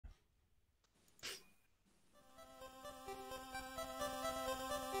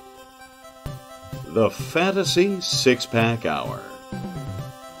The Fantasy Six-Pack Hour.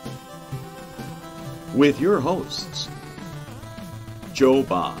 With your hosts, Joe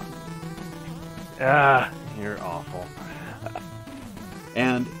Bond. You're awful.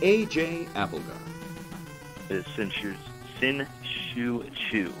 And A.J. Applegarth. It's Sin Shu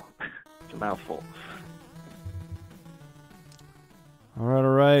Chu. It's a mouthful. All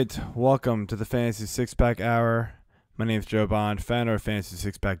right. Welcome to the Fantasy Six-Pack Hour. My name is Joe Bond, founder of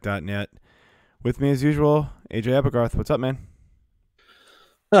FantasySixPack.net. With me, as usual, AJ Applegarth. What's up, man?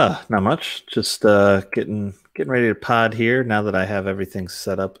 Not much. Just getting ready to pod here now that I have everything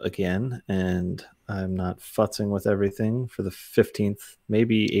set up again, and I'm not futzing with everything for the 15th,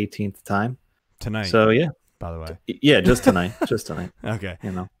 maybe 18th time Tonight. So yeah, by the way. Yeah, just tonight. Just tonight. Okay.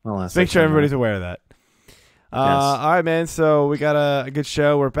 You know, make sure everybody's aware of that. Yes. All right, man. So we got a good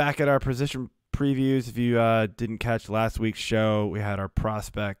show. We're back at our position previews. If you didn't catch last week's show, we had our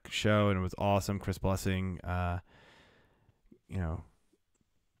prospect show, and it was awesome. Chris Blessing,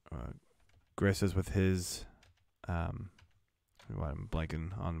 graces with his I'm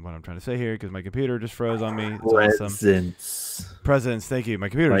blanking on what I'm trying to say here because my computer just froze on me. It's awesome. Presents. Thank you. My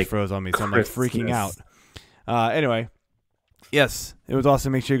computer just froze on me, so I'm like freaking out. Anyway, yes, it was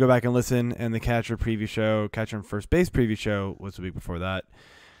awesome. Make sure you go back and listen. And the catcher and first base preview show was the week before that.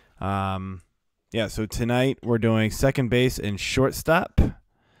 Yeah, so tonight we're doing second base and shortstop,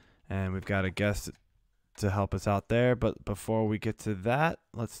 and we've got a guest to help us out there. But before we get to that,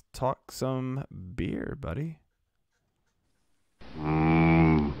 let's talk some beer, buddy.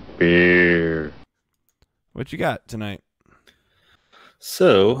 Beer. What you got tonight?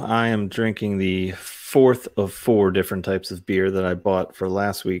 So I am drinking the fourth of 4 different types of beer that I bought for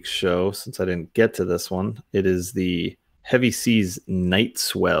last week's show. Since I didn't get to this one, it is the Heavy Seas Night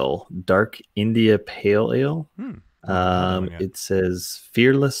Swell Dark India Pale Ale. It says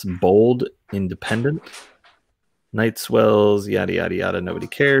fearless, bold, independent. Night Swells, yada yada yada. Nobody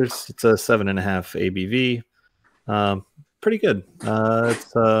cares. It's a 7.5 ABV. Pretty good.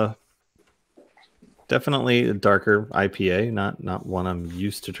 It's definitely a darker IPA. Not one I'm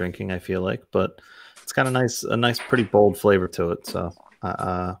used to drinking, I feel like, but it's got a nice, pretty bold flavor to it. So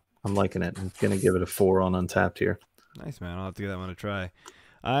I'm liking it. I'm gonna give it a 4 on Untapped here. Nice, man. I'll have to give that one a try.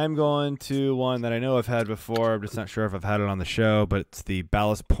 I'm going to one that I know I've had before. I'm just not sure if I've had it on the show, but it's the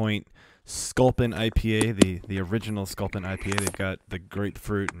Ballast Point Sculpin IPA, the original Sculpin IPA. They've got the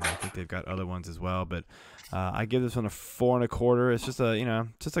grapefruit, and I think they've got other ones as well. But I give this one a 4 1/4. It's just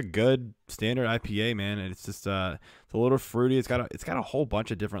a good standard IPA, man. And it's just it's a little fruity. It's got a whole bunch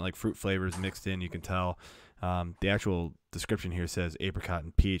of different like fruit flavors mixed in. You can tell. The actual description here says apricot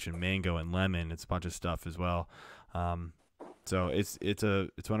and peach and mango and lemon. It's a bunch of stuff as well. So it's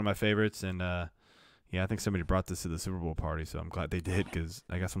one of my favorites, and I think somebody brought this to the Super Bowl party, so I'm glad they did because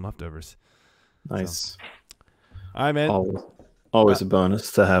I got some leftovers. Nice. So. All right, man. Always a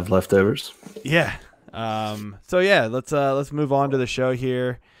bonus to have leftovers. Yeah. Let's move on to the show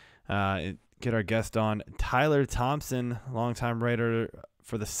here. Get our guest on, Tyler Thompson, longtime writer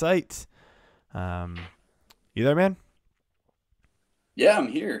for the site. You there, man? Yeah, I'm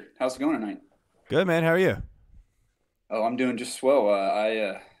here. How's it going tonight? Good, man. How are you? Oh, I'm doing just swell.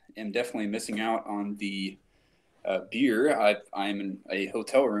 I am definitely missing out on the beer. I'm in a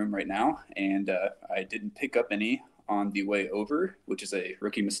hotel room right now, and I didn't pick up any on the way over, which is a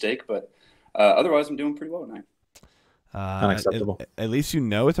rookie mistake. But otherwise, I'm doing pretty well tonight. Unacceptable. At least you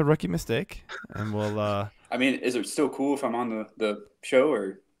know it's a rookie mistake, and we'll. I mean, is it still cool if I'm on the show,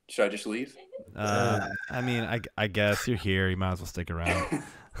 or should I just leave? I guess you're here. You might as well stick around.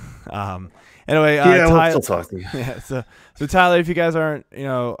 Anyway, we'll still talk to you. Yeah, so Tyler, if you guys aren't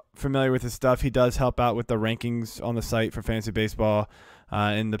familiar with his stuff, he does help out with the rankings on the site for fantasy baseball.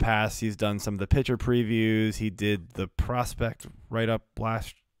 In the past, he's done some of the pitcher previews. He did the prospect write-up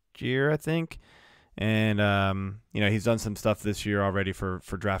last year, I think, and he's done some stuff this year already for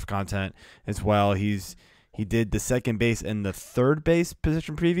draft content as well. He did the second base and the third base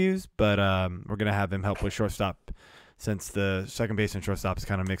position previews, but we're gonna have him help with shortstop, since the second base and shortstop is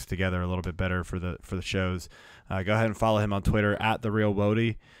kind of mixed together a little bit better for the shows. Go ahead and follow him on Twitter at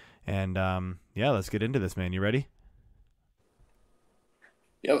 @TheRealWody. And let's get into this, man. You ready?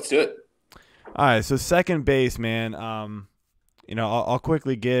 Yeah, let's do it. All right, so second base, man. I'll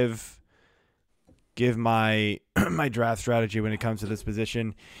quickly give my my draft strategy when it comes to this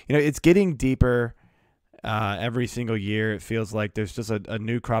position. It's getting deeper every single year. It feels like there's just a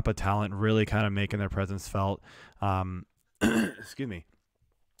new crop of talent really kind of making their presence felt. Excuse me.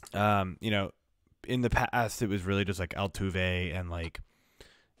 In the past, it was really just like Altuve and like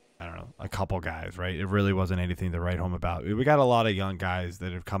I don't know, a couple guys, right? It really wasn't anything to write home about. We got a lot of young guys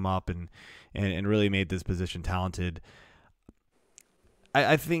that have come up and really made this position talented.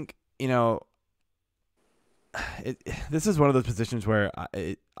 I think, this is one of those positions where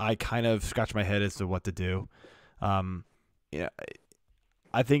I kind of scratch my head as to what to do. I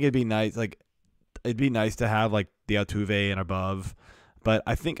think it'd be nice, to have like the Altuve and above, but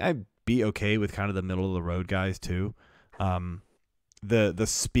I think I'd be okay with kind of the middle of the road guys too. The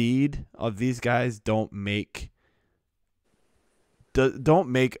speed of these guys don't make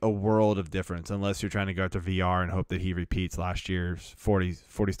a world of difference unless you're trying to go after VR and hope that he repeats last year's 40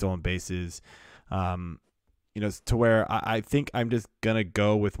 stolen bases. To where I think I'm just gonna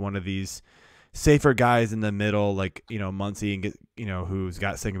go with one of these safer guys in the middle, like Muncy and who's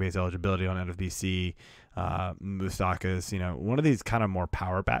got second base eligibility on NFBC, Moustakas, one of these kind of more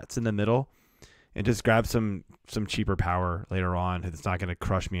power bats in the middle, and just grab some cheaper power later on. It's not going to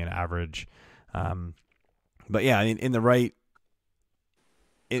crush me in average, but yeah, I mean, in the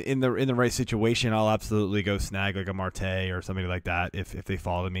right situation, I'll absolutely go snag like a Marte or somebody like that if they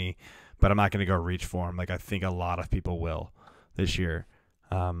fall to me, but I'm not going to go reach for him like I think a lot of people will this year.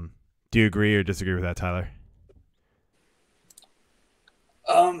 Do you agree or disagree with that, Tyler?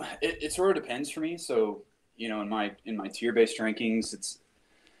 It sort of depends for me. So, in my tier-based rankings, it's,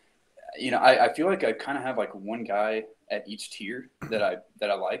 I feel like I kind of have like one guy at each tier that I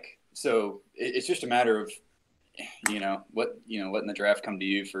like. So it's just a matter of, letting the draft come to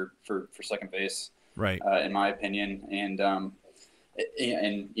you for second base, right? In my opinion, and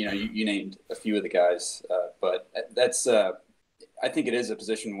you named a few of the guys, but that's I think it is a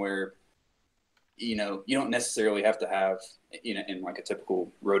position where you don't necessarily have to have, in like a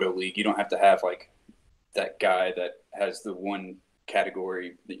typical roto league, you don't have to have like that guy that has the one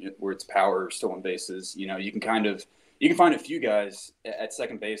category where it's power or stolen bases. You can find a few guys at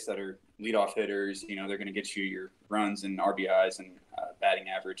second base that are leadoff hitters. They're going to get you your runs and RBIs and batting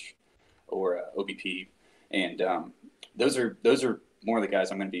average or OBP. And those are more of the guys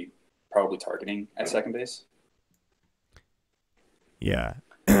I'm going to be probably targeting at second base. Yeah.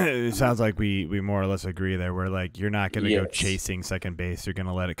 It sounds like we more or less agree there. We're like, you're not going to go chasing second base. You're going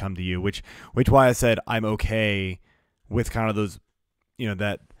to let it come to you, which why I said I'm okay with kind of those,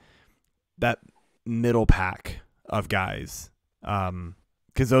 that middle pack of guys.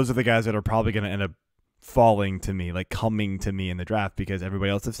 Because those are the guys that are probably going to end up falling to me, like coming to me in the draft, because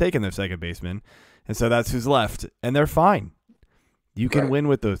everybody else has taken their second baseman. And so that's who's left, and they're fine. You can win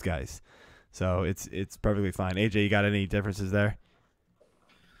with those guys. So it's perfectly fine. AJ, you got any differences there?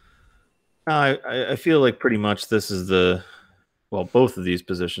 I feel like pretty much this is both of these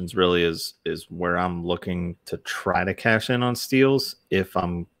positions really is where I'm looking to try to cash in on steals if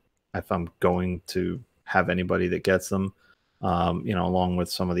I'm going to have anybody that gets them, along with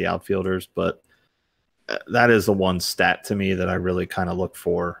some of the outfielders. But that is the one stat to me that I really kind of look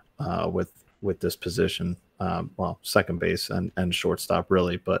for with this position. Second base and shortstop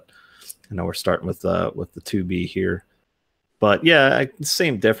really, but I know we're starting with the 2B here. But yeah,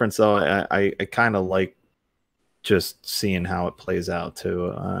 same difference though. I kind of like just seeing how it plays out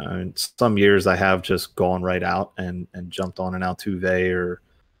too. Some years I have just gone right out and jumped on an Altuve, or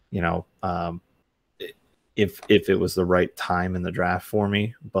if it was the right time in the draft for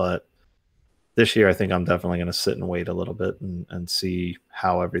me. But this year I think I'm definitely going to sit and wait a little bit and see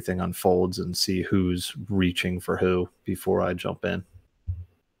how everything unfolds and see who's reaching for who before I jump in.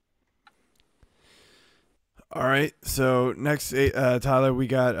 All right, so next, Tyler, we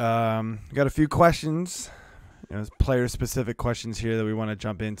got a few questions, player-specific questions here that we want to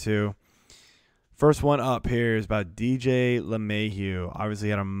jump into. First one up here is about DJ LeMahieu. Obviously,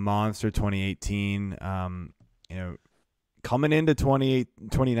 had a monster 2018. Coming into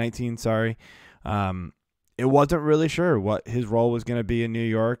 2019, sorry, it wasn't really sure what his role was going to be in New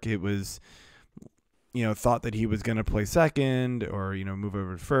York. It was, thought that he was going to play second or, move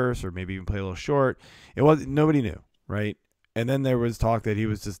over to first or maybe even play a little short. Nobody knew, right? And then there was talk that he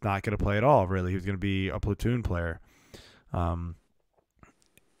was just not going to play at all, really. He was going to be a platoon player.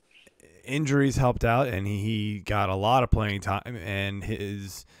 Injuries helped out, and he got a lot of playing time, and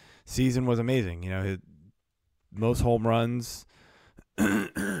his season was amazing. His most home runs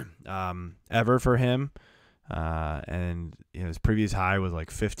ever for him. And his previous high was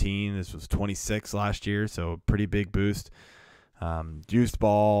like 15. This was 26 last year, so pretty big boost. Juiced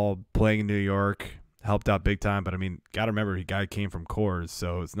ball, playing in New York, helped out big time. But I mean, got to remember, guy came from Coors,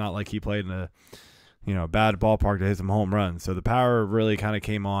 so it's not like he played in a bad ballpark to hit some home runs. So the power really kind of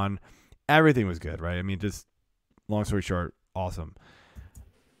came on. Everything was good, right? I mean, just long story short, awesome.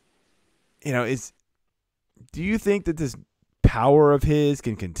 Do you think that this power of his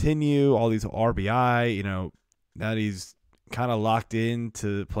can continue, all these RBI, that he's kind of locked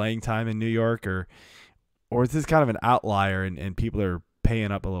into playing time in New York, or is this kind of an outlier and people are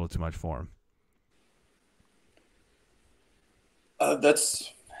paying up a little too much for him?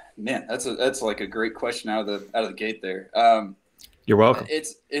 That's like a great question out of the gate there. You're welcome.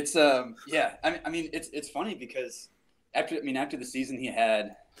 It's funny because after the season he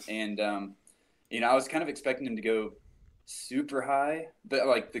had, and I was kind of expecting him to go super high, but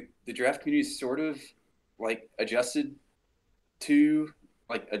like the draft community sort of like adjusted to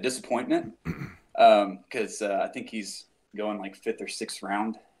like a disappointment because I think he's going like 5th or 6th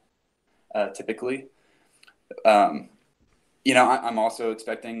round typically. I'm also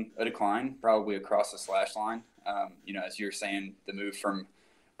expecting a decline, probably across the slash line. As you're saying, the move from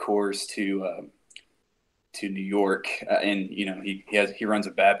Coors to New York, and he runs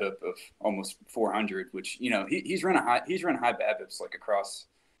a BABIP of almost 400, which he's run high BABIPs like across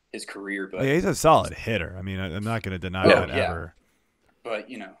his career. But yeah, he's a solid hitter. I mean, I'm not going to deny that ever. But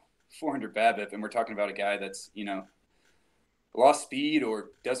 400 BABIP, and we're talking about a guy that's lost speed or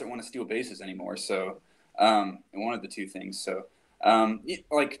doesn't want to steal bases anymore. So. One of the two things. So,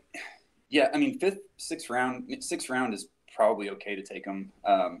 5th, 6th round is probably okay to take him.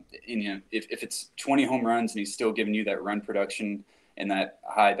 If it's 20 home runs and he's still giving you that run production and that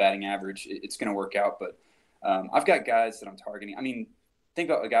high batting average, it's going to work out. But I've got guys that I'm targeting. I mean, think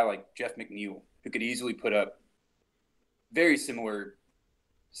about a guy like Jeff McNeil, who could easily put up very similar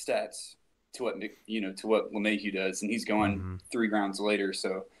stats to what LeMahieu does, and he's going 3 rounds later.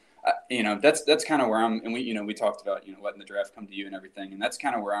 So. That's kind of where I'm, and we talked about, letting the draft come to you and everything. And that's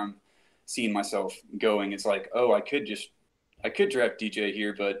kind of where I'm seeing myself going. It's like, I could draft DJ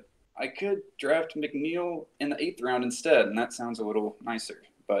here, but I could draft McNeil in the 8th round instead. And that sounds a little nicer,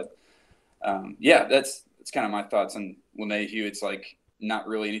 but that's kind of my thoughts on LeMahieu. It's like not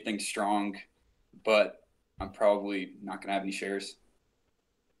really anything strong, but I'm probably not going to have any shares.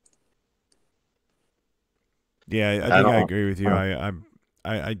 Yeah, I think I agree with you.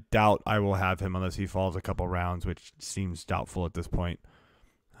 I doubt I will have him unless he falls a couple rounds, which seems doubtful at this point.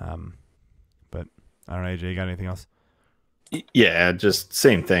 But I don't know, AJ, you got anything else? Yeah, just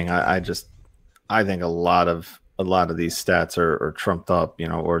same thing. I think a lot of these stats are trumped up,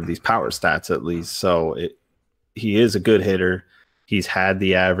 or these power stats at least. So he is a good hitter. He's had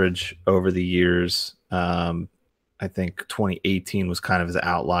the average over the years. I think 2018 was kind of his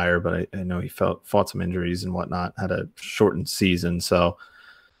outlier, but I know he fought some injuries and whatnot, had a shortened season. So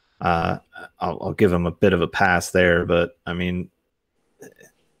I'll give him a bit of a pass there. But I mean,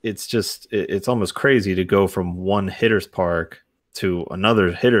 it's almost crazy to go from one hitter's park to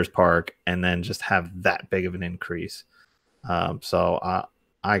another hitter's park and then just have that big of an increase. So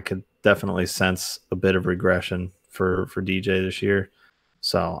I could definitely sense a bit of regression for DJ this year.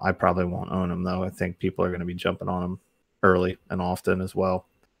 So I probably won't own him, though. I think people are going to be jumping on him early and often as well.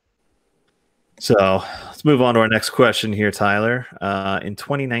 So let's move on to our next question here, Tyler. In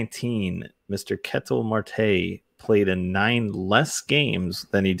 2019, Mr. Ketel Marte played in 9 less games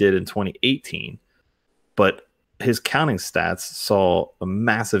than he did in 2018, but his counting stats saw a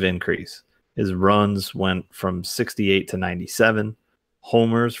massive increase. His runs went from 68 to 97,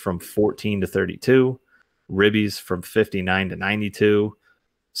 homers from 14 to 32, ribbies from 59 to 92,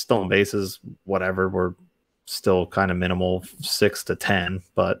 stolen bases, whatever, were still kind of minimal, 6 to 10,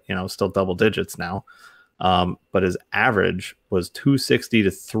 but still double digits now. But his average was 260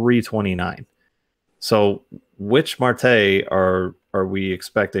 to 329. So which Marte are we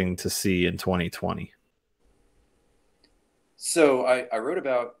expecting to see in 2020? So I wrote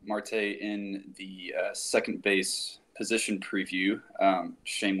about Marte in the second base position preview,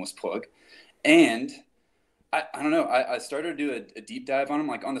 shameless plug, and I don't know. I started to do a deep dive on him.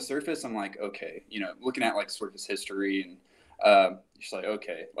 Like on the surface, I'm like, okay, looking at like sort of his history, and just like,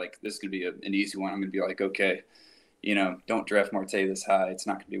 okay, like this is gonna be an easy one. I'm gonna be like, okay, don't draft Marte this high. It's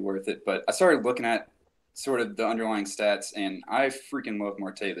not gonna be worth it. But I started looking at sort of the underlying stats, and I freaking love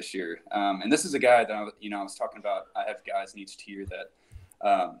Marte this year. And this is a guy that I was talking about. I have guys in each tier that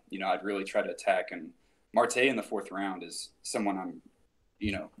I'd really try to attack, and Marte in the 4th round is someone I'm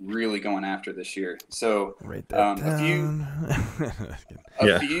really going after this year. So Write that down.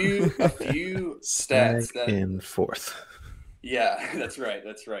 a few stats that in 4th. Yeah, that's right.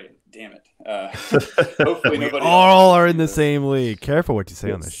 Damn it. Hopefully nobody all are in the same league. Careful what you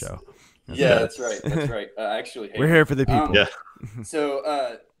say on this show. That's right. Actually, we're here for the people. So,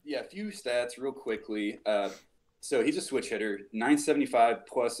 a few stats real quickly. So he's a switch hitter, 975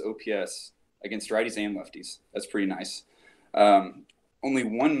 plus OPS against righties and lefties. That's pretty nice. Only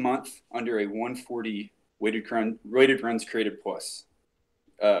 1 month under a 140 weighted runs created plus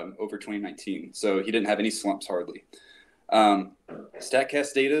over 2019. So he didn't have any slumps hardly.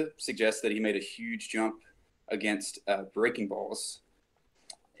 StatCast data suggests that he made a huge jump against breaking balls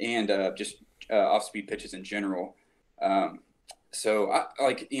and just off-speed pitches in general. So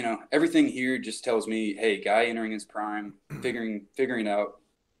everything here just tells me, hey, guy entering his prime, figuring out,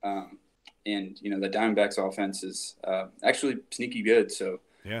 and the Diamondbacks offense is actually sneaky good. So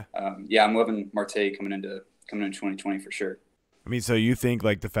I'm loving Marte coming into 2020 for sure. I mean, so you think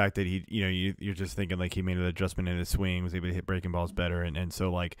like the fact that he, you're just thinking like he made an adjustment in his swing, was able to hit breaking balls better, and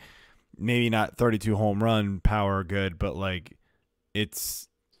so like maybe not 32 home run power good, but like it's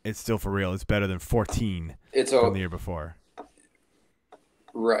still for real. It's better than 14 from the year before.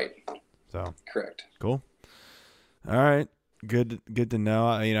 Right. So correct. Cool. All right. Good to know.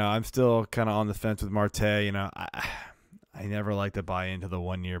 I'm still kind of on the fence with Marte. I never like to buy into the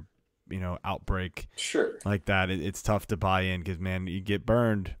 1 year, outbreak. Sure. Like that. It's tough to buy in because, man, you get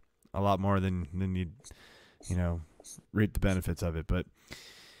burned a lot more than you reap the benefits of it. But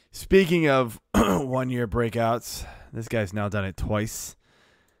speaking of 1 year breakouts, this guy's now done it twice.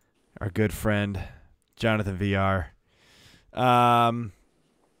 Our good friend Jonathan Villar.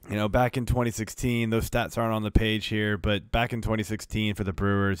 Back in 2016, those stats aren't on the page here, but back in 2016 for the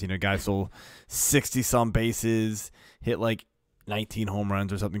Brewers, guy stole 60-some bases, hit like 19 home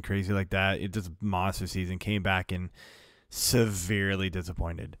runs or something crazy like that. It just monster season, came back and severely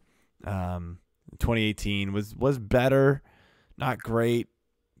disappointed. 2018 was better, not great.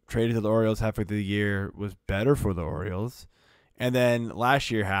 Traded to the Orioles halfway through the year, was better for the Orioles. And then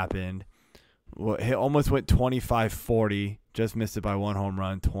last year happened. He almost went 25-40, just missed it by one home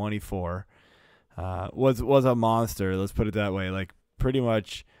run, 24. Was a monster, let's put it that way. Like pretty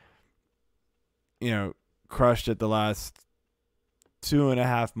much, crushed it the last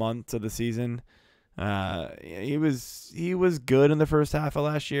 2.5 months of the season. He was good in the first half of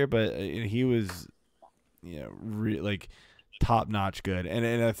last year, but he was, like top notch good.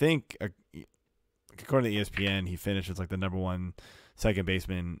 And I think according to ESPN, he finished as like the number one second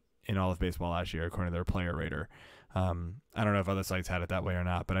baseman in all of baseball last year, according to their player rater. I don't know if other sites had it that way or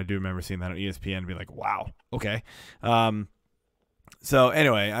not, but I do remember seeing that on ESPN and be like, wow, okay. So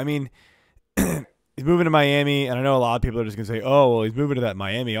anyway, I mean, he's moving to Miami, and I know a lot of people are just going to say, oh, well, he's moving to that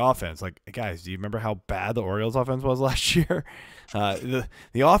Miami offense. Like, guys, do you remember how bad the Orioles offense was last year? The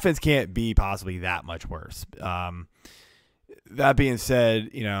offense can't be possibly that much worse. That being said,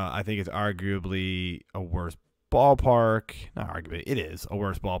 I think it's arguably a worse ballpark. Not arguably, it is a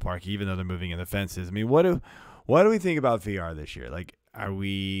worse ballpark, even though they're moving in the fences. I mean, what do we think about VR this year? Like, are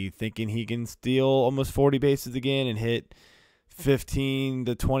we thinking he can steal almost 40 bases again and hit 15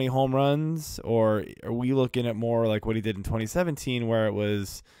 to 20 home runs? Or are we looking at more like what he did in 2017, where it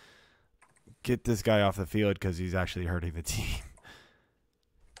was get this guy off the field because he's actually hurting the team?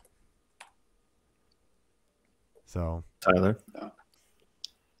 So, Tyler.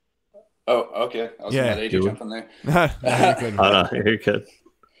 Oh, okay. I was going to let AJ jump in there. You're good.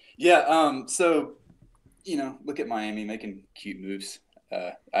 Yeah. So, look at Miami making cute moves.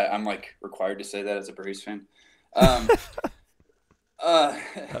 I'm like required to say that as a Braves fan.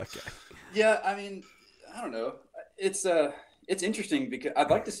 Okay. Yeah. I mean, I don't know. It's interesting because I'd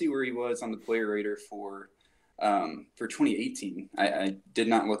like to see where he was on the player rater for 2018. I did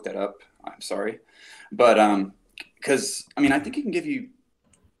not look that up. I'm sorry, but because I mean I think he can give you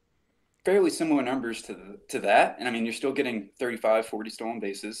fairly similar numbers to that, and I mean you're still getting 35, 40 stolen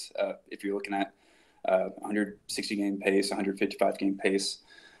bases if you're looking at 160 game pace, 155 game pace,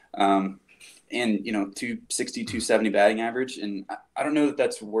 and 260, 270 batting average. And I don't know that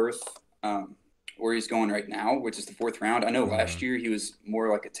that's worth where he's going right now, which is the fourth round. I know last year he was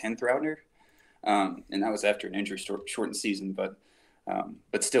more like a 10th rounder, and that was after an injury shortened season. But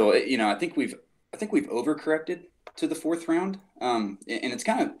still, I think we've overcorrected to the fourth round, and it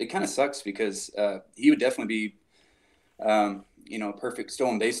kind of sucks because he would definitely be a perfect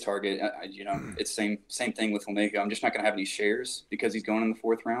stolen base target. It's same thing with LeMahieu. I'm just not going to have any shares because he's going in the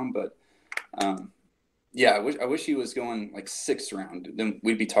fourth round. But I wish he was going like sixth round. Then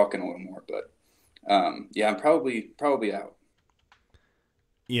we'd be talking a little more. But I'm probably out.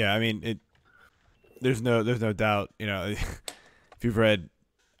 Yeah, I mean there's no doubt. If you've read.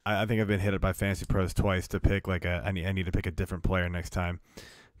 I think I've been hit by Fantasy Pros twice to pick like I need to pick a different player next time.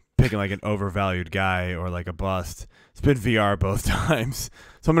 Picking like an overvalued guy or like a bust. It's been VR both times.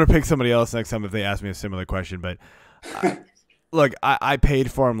 So I'm going to pick somebody else next time if they ask me a similar question. But look, I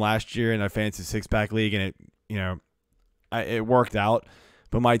paid for him last year in our Fantasy Six-Pack League, and it worked out.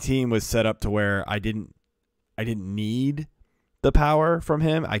 But my team was set up to where I didn't need the power from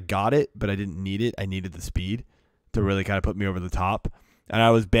him. I got it, but I didn't need it. I needed the speed to really kind of put me over the top. And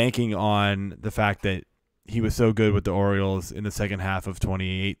I was banking on the fact that he was so good with the Orioles in the second half of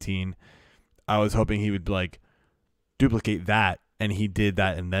 2018. I was hoping he would like duplicate that, and he did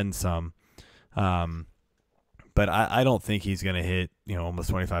that and then some. But I don't think he's going to hit, almost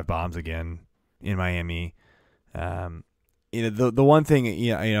 25 bombs again in Miami. The one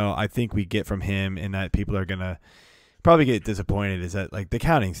thing, I think we get from him and that people are going to probably get disappointed is that like the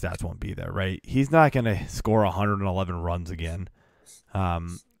counting stats won't be there, right? He's not going to score 111 runs again.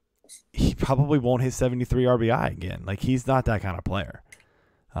 He probably won't hit 73 RBI again. Like he's not that kind of player.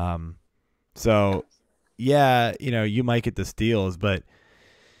 So yeah, you might get the steals, but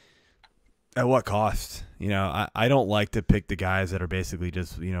at what cost? I don't like to pick the guys that are basically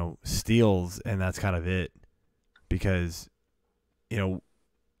just, steals and that's kind of it, because,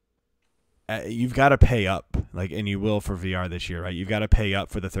 you've got to pay up, and you will for VR this year, right? You've got to pay up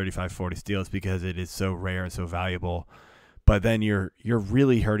for the 35-40 steals because it is so rare and so valuable. But then you're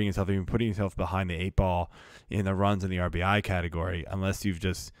really hurting yourself, even putting yourself behind the 8 ball in the runs in the RBI category, unless you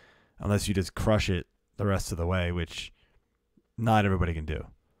just crush it the rest of the way, which not everybody can do.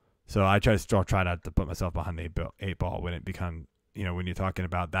 So I try not to put myself behind the 8 ball when it becomes, when you're talking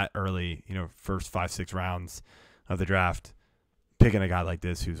about that early, first 5-6 rounds of the draft, picking a guy like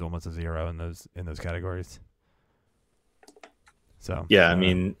this who's almost a zero in those categories. So yeah, I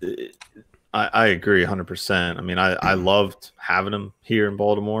mean, I agree 100%. I mean, I loved having him here in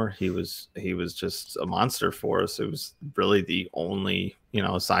Baltimore. He was just a monster for us. It was really the only,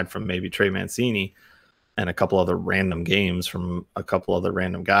 aside from maybe Trey Mancini and a couple other random games from a couple other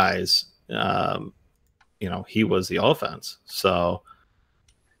random guys, he was the offense. So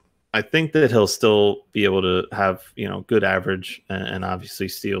I think that he'll still be able to have, good average and obviously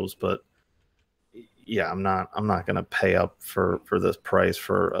steals, but yeah, I'm not going to pay up for this price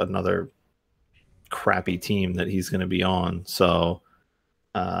for another crappy team that he's going to be on. So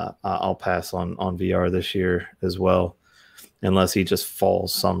I'll pass on VR this year as well, unless he just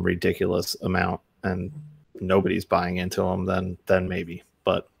falls some ridiculous amount and nobody's buying into him, then maybe.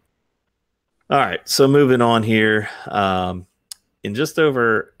 But all right, so moving on here. In just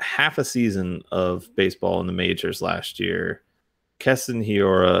over half a season of baseball in the majors last year, Keston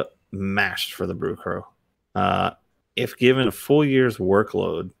Hirua mashed for the Brew Crew. If given a full year's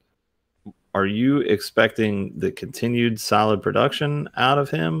workload, are you expecting the continued solid production out of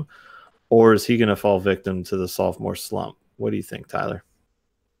him, or is he going to fall victim to the sophomore slump? What do you think, Tyler?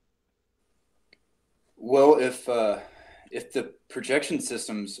 Well, if the projection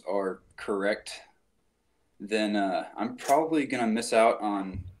systems are correct, then I'm probably going to miss out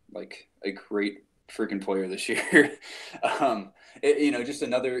on like a great freaking player this year. Just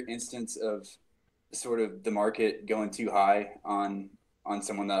another instance of sort of the market going too high on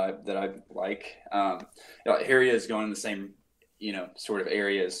someone that I like. Hirua is going in the same, sort of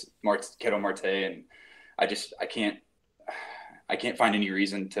area as Ketel Marte, and I can't find any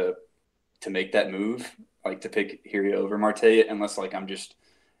reason to make that move, like to pick Hirua over Marte, unless like I'm just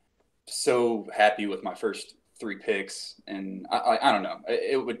so happy with my first 3 picks, and I don't know,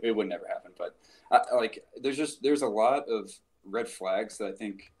 it would never happen. But there's a lot of red flags that I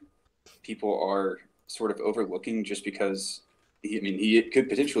think people are sort of overlooking just because he could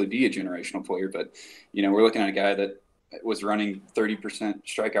potentially be a generational player, but we're looking at a guy that was running 30%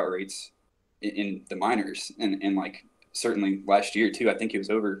 strikeout rates in the minors, and like certainly last year too. I think it was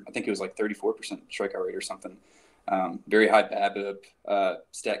like 34% strikeout rate or something. Very high BABIP.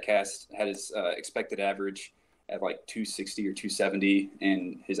 StatCast had his expected average at like 260 or 270,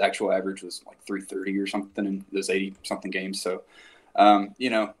 and his actual average was like 330 or something in those 80 something games. So, I'm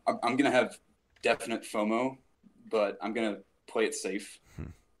going to have definite FOMO, but I'm going to play it safe,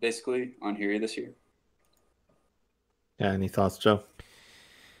 basically, on Hirua this year. Yeah, any thoughts, Joe?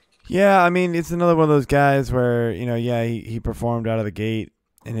 Yeah, I mean, it's another one of those guys where, he performed out of the gate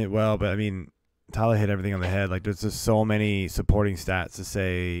and hit well, but I mean, Tyler hit everything on the head. Like, there's just so many supporting stats to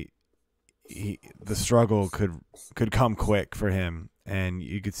say the struggle could come quick for him, and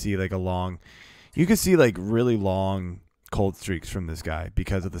you could see really long cold streaks from this guy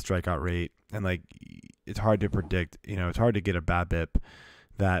because of the strikeout rate, and like it's hard to predict. It's hard to get a BABIP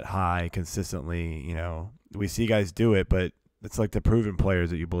that high consistently. We see guys do it, but it's like the proven players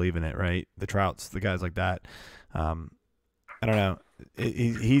that you believe in it, right? The Trouts, the guys like that. I don't know.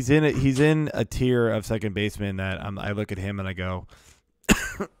 He's in a tier of second baseman that I look at him and I go,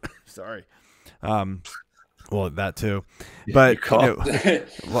 sorry. Well, that too, but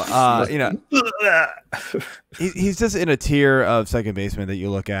he's just in a tier of second baseman that you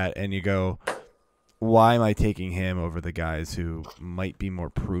look at and you go, why am I taking him over the guys who might be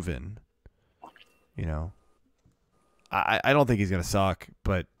more proven? You know, I don't think he's going to suck,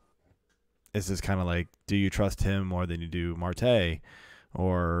 but it's just kind of like, do you trust him more than you do Marte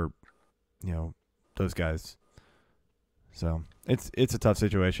or, you know, those guys? So it's a tough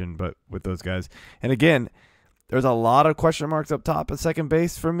situation, but with those guys. And again, there's a lot of question marks up top at second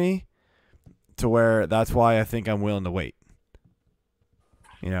base for me, to where that's why I think I'm willing to wait.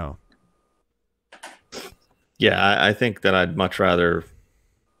 You know. Yeah, I think that I'd much rather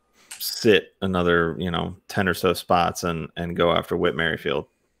sit another, 10 or so spots and go after Whit Merrifield.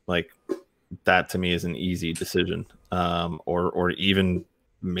 Like, that to me is an easy decision. Or even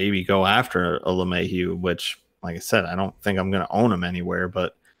maybe go after a LeMahieu, which, like I said, I don't think I'm going to own him anywhere.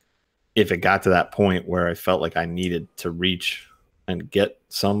 But if it got to that point where I felt like I needed to reach and get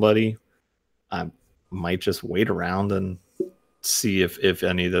somebody, I might just wait around and see if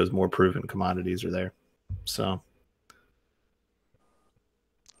any of those more proven commodities are there. So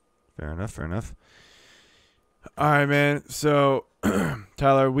fair enough. All right, man. So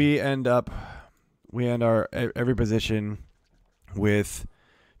Tyler, we end our every position with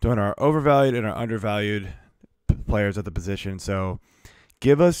doing our overvalued and our undervalued players at the position. So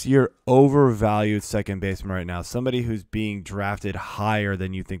give us your overvalued second baseman right now, somebody who's being drafted higher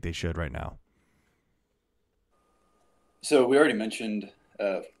than you think they should right now. So we already mentioned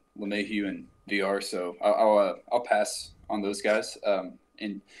LeMahieu and Villar, so I'll pass on those guys.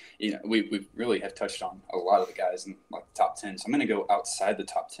 And we really have touched on a lot of the guys in like the top 10. So I'm going to go outside the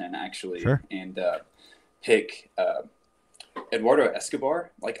top 10 actually, sure, and pick Eduardo Escobar.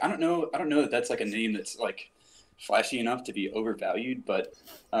 Like I don't know that that's like a name that's like flashy enough to be overvalued, but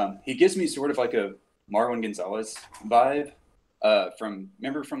he gives me sort of like a Marwin Gonzalez vibe. From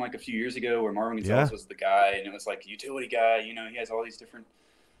like a few years ago where Marwin Gonzalez was the guy, and it was like a utility guy. He has all these different,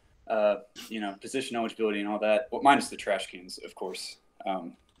 position eligibility and all that. Well, minus the trash cans, of course.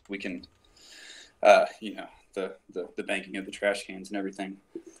 We can, the banking of the trash cans and everything.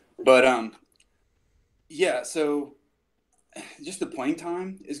 But so just the playing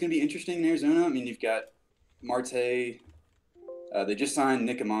time is going to be interesting in Arizona. I mean, you've got Marte. They just signed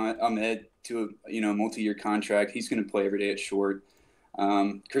Nick Ahmed to a multi-year contract. He's going to play every day at short.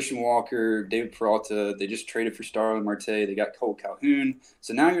 Christian Walker, David Peralta, they just traded for Starlin Marte. They got Cole Calhoun.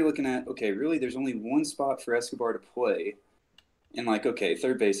 So now you're looking at, okay, really there's only one spot for Escobar to play. And like, okay,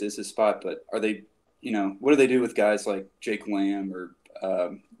 third base is his spot, but are they, what do they do with guys like Jake Lamb or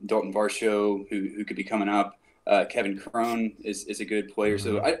Dalton Varsho who could be coming up? Kevin Cron is a good player.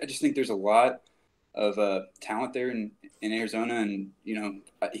 Mm-hmm. So I just think there's a lot of talent there in Arizona, and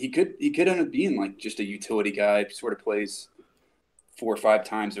he could end up being like just a utility guy, sort of plays 4 or 5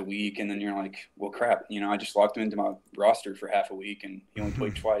 times a week, and then you're like, well, crap, I just locked him into my roster for half a week, and he only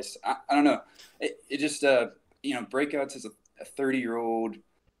played twice. I don't know. It just breakouts as a 30-year-old.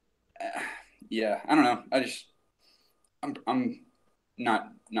 I don't know. I'm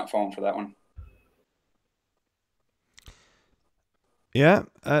not falling for that one. Yeah,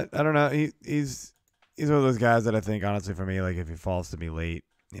 I don't know. He's one of those guys that I think, honestly, for me, like if he falls to me late,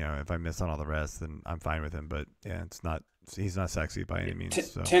 if I miss on all the rest, then I'm fine with him. But yeah, he's not sexy by any means.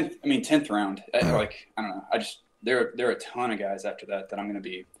 10th round. I don't know. There are a ton of guys after that I'm going to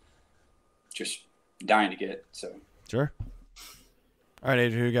be just dying to get. So sure. All right,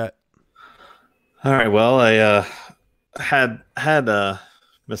 Adrian, who you got? All right. Well, I had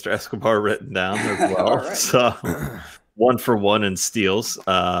Mr. Escobar written down as well. Right. So 1 for 1 in steals.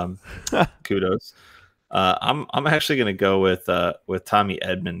 Kudos. I'm actually going to go with Tommy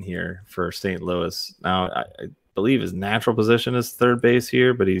Edman here for St. Louis. Now, I believe his natural position is third base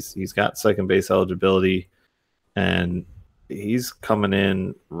here, but he's got second base eligibility, and he's coming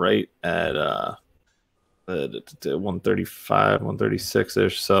in right at 135,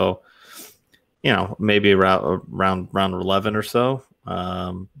 136-ish. So, maybe around 11 or so,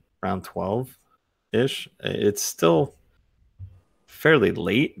 round 12-ish. It's still fairly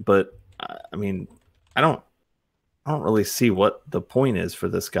late, but I mean, I don't really see what the point is for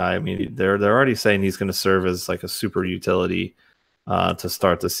this guy. I mean, they're already saying he's going to serve as like a super utility to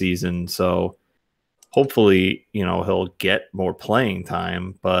start the season. So hopefully, he'll get more playing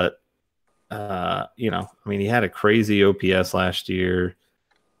time. But I mean, he had a crazy OPS last year.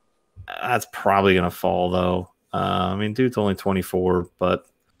 That's probably going to fall though. I mean, dude's only 24, but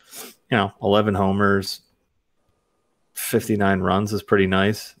 11 homers, 59 runs is pretty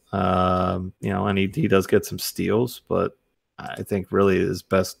nice. And he does get some steals, but I think really his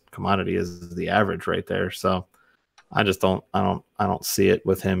best commodity is the average right there. So I don't see it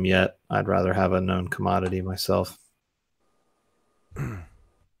with him yet. I'd rather have a known commodity myself.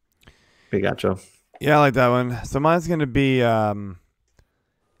 We got Joe. Yeah, I like that one. So mine's going to be Cavan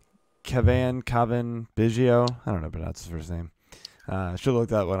Biggio. I don't know, but that's his first name. I should have looked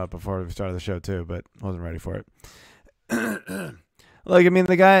that one up before we started the show too, but wasn't ready for it. Look, I mean,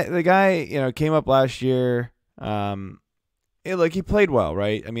 the guy, came up last year. He played well,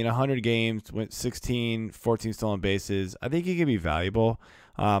 right? I mean, 100 games, went 16, 14 stolen bases. I think he can be valuable.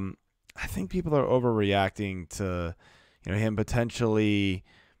 I think people are overreacting to, him potentially,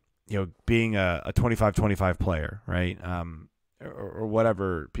 being a 25-25 player, right? Or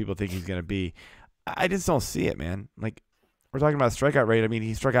whatever people think he's going to be. I just don't see it, man. Like, we're talking about strikeout rate. I mean,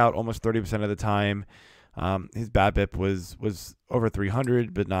 he struck out almost 30% of the time. His BABIP was over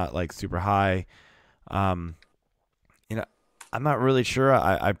 300, but not like super high. I'm not really sure.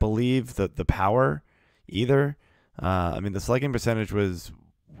 I believe the power either. I mean, the slugging percentage was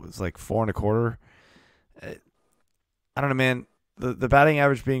like 4 1/4. I don't know, man. The batting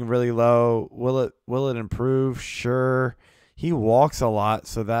average being really low. Will it improve? Sure. He walks a lot,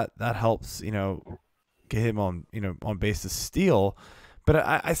 so that helps. Get him on base to steal. But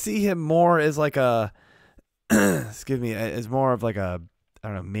I see him more as like a excuse me, as more of like a, I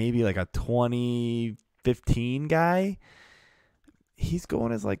don't know, maybe like a 2015 guy. He's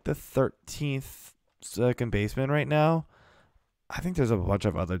going as like the 13th second baseman right now. I think there's a bunch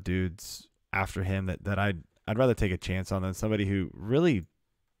of other dudes after him that I'd rather take a chance on than somebody who really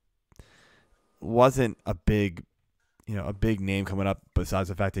wasn't a big name coming up besides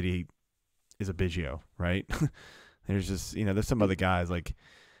the fact that he is a Biggio, right? There's just, there's some other guys like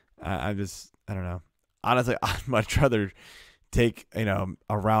I don't know. Honestly, I'd much rather take, a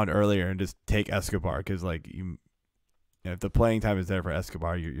round earlier and just take Escobar because like if the playing time is there for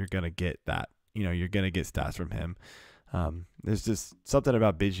Escobar, you're going to get that. You're going to get stats from him. There's just something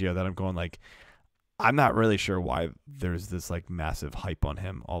about Biggio that I'm going like, I'm not really sure why there's this like massive hype on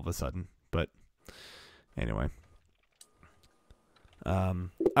him all of a sudden. But anyway. All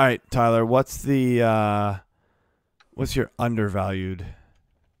right, Tyler, what's your undervalued?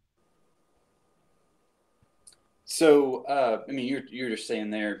 So, I mean, you're just saying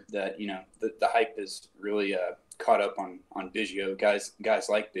there that, the hype is really caught up on Biggio, guys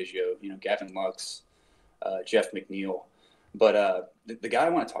like Biggio, Gavin Lux, Jeff McNeil. But the guy I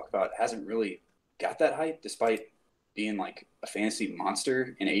want to talk about hasn't really got that hype despite being like a fantasy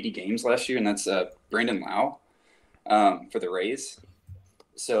monster in 80 games last year, and that's Brandon Lau for the Rays.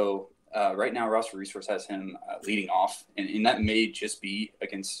 So right now, Roster Resource has him leading off, and that may just be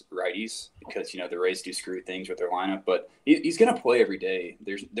against righties because, the Rays do screw things with their lineup. But he's going to play every day.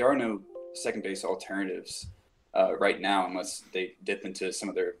 There are no second base alternatives right now unless they dip into some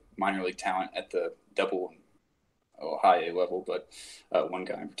of their minor league talent at the double high A level, but one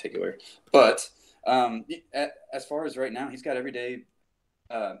guy in particular. But as far as right now, he's got every day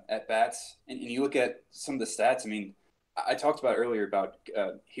at bats, and you look at some of the stats. I mean, I talked about earlier about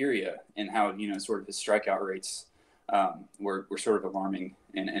Hirua and how sort of his strikeout rates were sort of alarming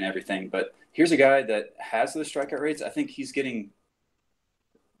and everything. But here's a guy that has those strikeout rates. I think he's getting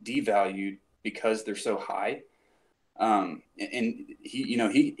devalued because they're so high. And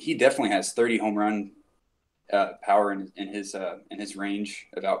he definitely has 30 home run power in his range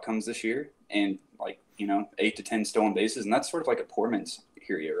of outcomes this year, and 8 to 10 stolen bases, and that's sort of like a poor man's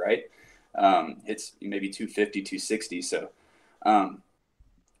Hirua, right? It's maybe 250, 260. So,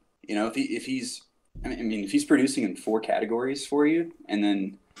 if he's producing in 4 categories for you, and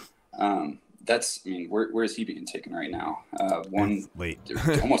then where is he being taken right now? One late,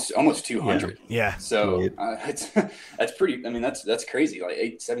 almost 200. Yeah. So that's pretty. I mean, that's crazy. Like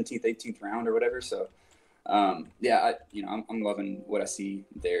 17th, 18th round or whatever. So, I'm loving what I see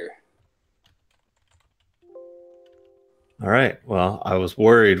there. All right. Well, I was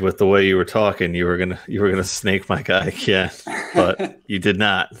worried with the way you were talking. You were gonna snake my guy again, but you did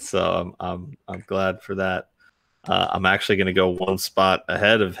not. So I'm glad for that. I'm actually going to go one spot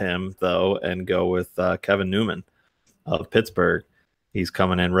ahead of him though, and go with Kevin Newman of Pittsburgh. He's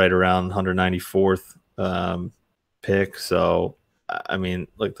coming in right around 194th pick. So I mean,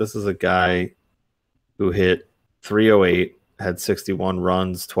 like, this is a guy who hit 308. Had 61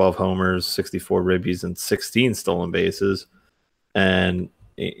 runs, 12 homers, 64 ribbies, and 16 stolen bases, and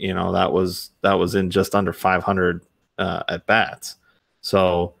that was in just under 500 at bats.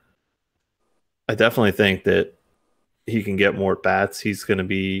 So I definitely think that he can get more at bats. He's going to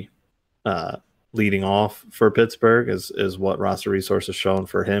be leading off for Pittsburgh, is what Roster Resource has shown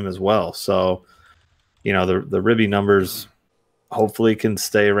for him as well. So the ribby numbers hopefully can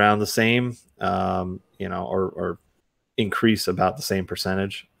stay around the same, or increase about the same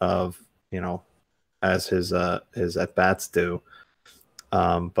percentage of as his at bats do.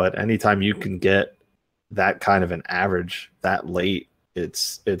 But anytime you can get that kind of an average that late,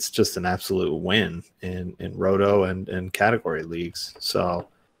 it's just an absolute win in roto and category leagues. So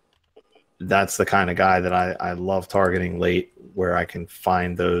that's the kind of guy that I love targeting late, where I can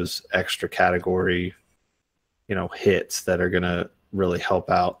find those extra category, hits that are going to really help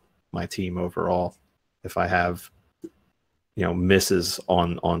out my team overall. If I have, misses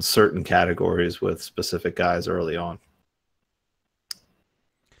on certain categories with specific guys early on.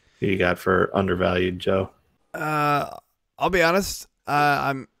 Who you got for undervalued, Joe? I'll be honest.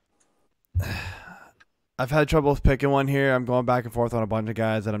 I've had trouble picking one here. I'm going back and forth on a bunch of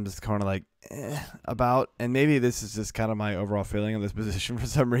guys that I'm just kind of like about, and maybe this is just kind of my overall feeling of this position for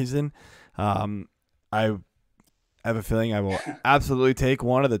some reason. I have a feeling I will absolutely take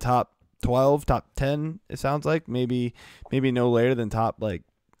one of the top 12, top 10. It sounds like maybe no later than top like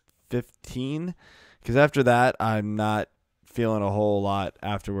 15, because after that I'm not feeling a whole lot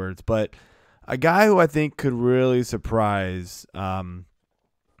afterwards. But a guy who I think could really surprise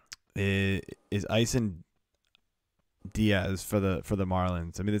is Ison Diaz for the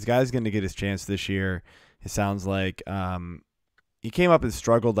Marlins. I mean, this guy's going to get his chance this year. It sounds like he came up and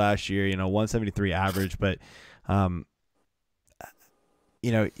struggled last year, 173 average, but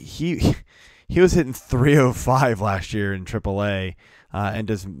he was hitting 305 last year in AAA and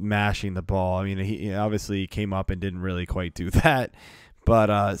just mashing the ball. I mean, he obviously came up and didn't really quite do that,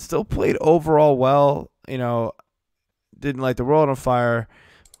 but still played overall well. Didn't light the world on fire,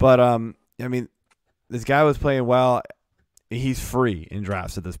 but I mean, this guy was playing well. He's free in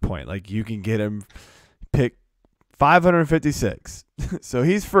drafts at this point. Like, you can get him pick 556. So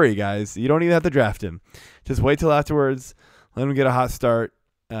he's free, guys. You don't even have to draft him. Just wait till afterwards. Let him get a hot start,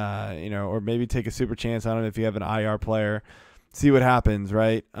 or maybe take a super chance on him if you have an IR player. See what happens,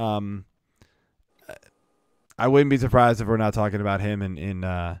 right? I wouldn't be surprised if we're not talking about him in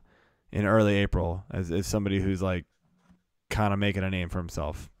early April as somebody who's like kind of making a name for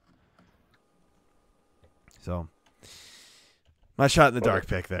himself. So, my shot in the dark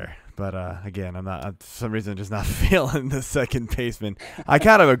pick there. But again, I'm for some reason just not feeling the second baseman. I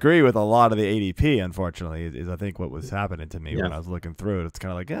kind of agree with a lot of the ADP, unfortunately, is I think what was happening to me when I was looking through it. It's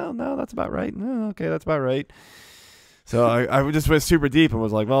kind of like, oh, no, that's about right. No, okay, that's about right. So I just went super deep and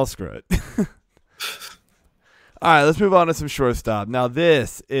was like, well, screw it. All right, let's move on to some shortstop. Now,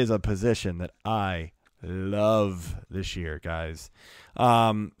 this is a position that I love this year, guys.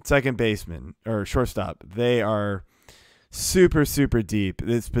 Second baseman or shortstop, they are super, super deep.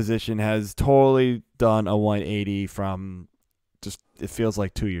 This position has totally done a 180 from just, it feels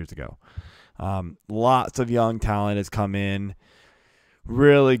like 2 years ago. Lots of young talent has come in,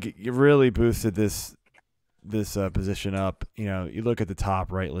 really boosted this position up. You look at the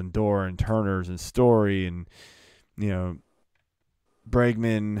top, right? Lindor and Turners and Story and,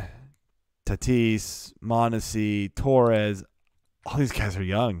 Bregman, Tatis, Mondesi, Torres. All these guys are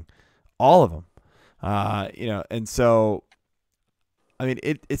young, all of them. And so, I mean,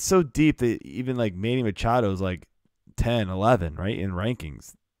 it's so deep that even like Manny Machado is like 10, 11, right, in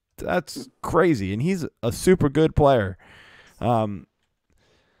rankings. That's crazy, and he's a super good player.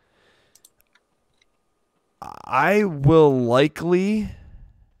 I will likely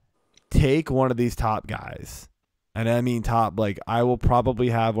take one of these top guys, and I mean top. Like, I will probably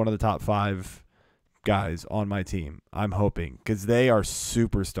have one of the top 5 guys on my team. I'm hoping, because they are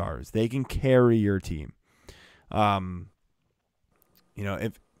superstars. They can carry your team.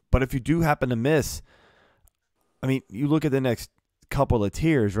 If you do happen to miss, I mean, you look at the next couple of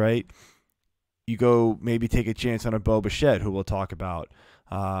tiers, right? You go maybe take a chance on a Bo Bichette, who we'll talk about.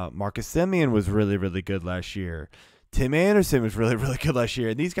 Marcus Semien was really, really good last year. Tim Anderson was really, really good last year.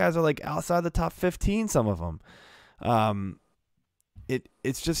 And these guys are like outside the top 15, some of them.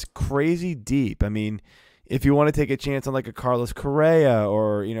 It's just crazy deep. I mean, if you want to take a chance on like a Carlos Correa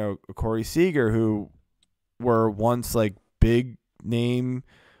or, a Corey Seager, who were once like big name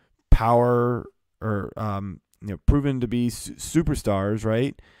power or, proven to be superstars,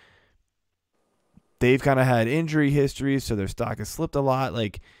 right? They've kind of had injury histories, so their stock has slipped a lot.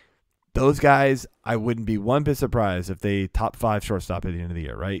 Like, those guys, I wouldn't be one bit surprised if they top 5 shortstop at the end of the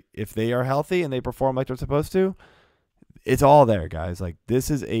year, right? If they are healthy and they perform like they're supposed to, it's all there, guys. Like,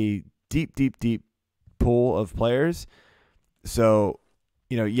 this is a deep, deep, deep pool of players. So,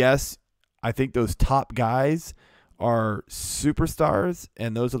 yes, I think those top guys are superstars,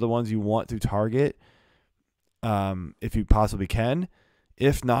 and those are the ones you want to target if you possibly can.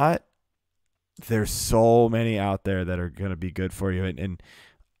 If not, there's so many out there that are going to be good for you. And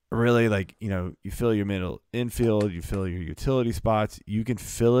really, like, you fill your middle infield, you fill your utility spots. You can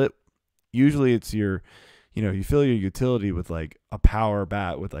fill it. Usually it's your you fill your utility with like a power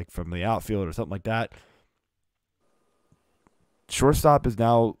bat with like from the outfield or something like that. shortstop is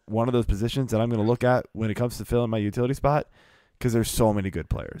now one of those positions that I'm going to look at when it comes to filling my utility spot because there's so many good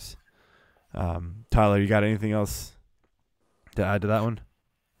players. Tyler, you got anything else to add to that one?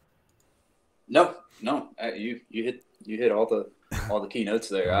 No. You hit all the key notes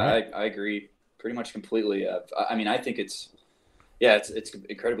there. Right. I agree pretty much completely. I mean, I think it's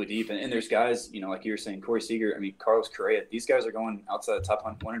incredibly deep, and there's guys, like you were saying, Corey Seager. I mean, Carlos Correa. These guys are going outside the top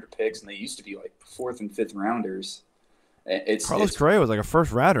 100 picks, and they used to be like 4th and 5th rounders. Carlos Correa was like a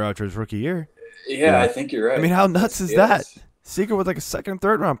first rounder after his rookie year. Yeah, I think you're right. I mean, how nuts is that? Seager was like a 2nd,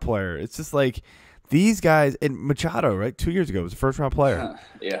 3rd round player. It's just like these guys, and Machado, right? 2 years ago was a 1st round player.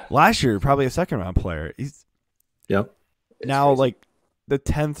 Yeah. Last year, probably a 2nd round player. He's now crazy. Like the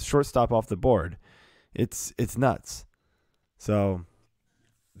 10th shortstop off the board. It's nuts. So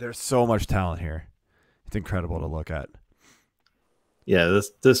there's so much talent here. It's incredible to look at. Yeah,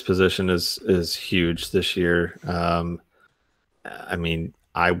 this position is huge this year. I mean,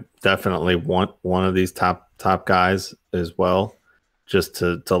 I definitely want one of these top guys as well, just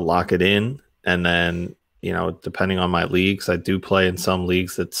to lock it in. And then, depending on my leagues, I do play in some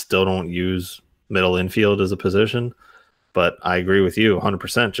leagues that still don't use middle infield as a position. But I agree with you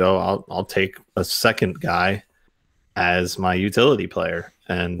 100%, Joe. I'll take a second guy as my utility player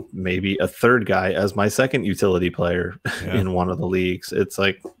and maybe a third guy as my second utility player in one of the leagues. It's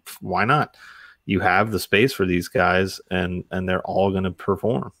like, why not? You have the space for these guys, and they're all going to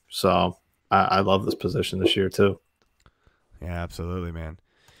perform. So I love this position this year too. Yeah, absolutely, man.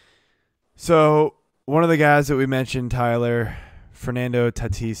 So one of the guys that we mentioned, Tyler, Fernando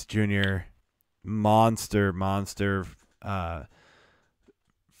Tatis Jr., monster,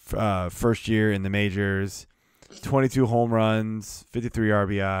 first year in the majors, 22 home runs, 53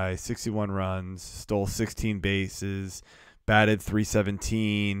 RBI, 61 runs, stole 16 bases, batted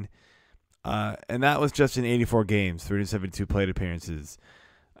 .317. And that was just in 84 games, 372 plate appearances.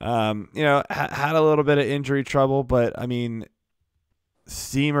 Had a little bit of injury trouble, but I mean,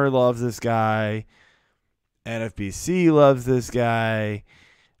 Steamer loves this guy. NFBC loves this guy.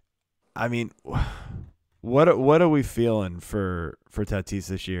 I mean, what are we feeling for Tatis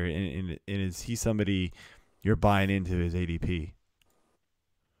this year? And is he somebody you're buying into his ADP?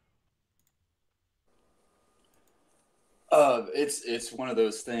 It's one of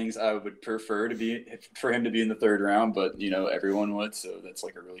those things I would prefer for him to be in the 3rd round, but everyone would, so that's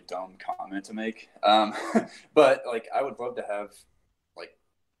like a really dumb comment to make. But like I would love to have like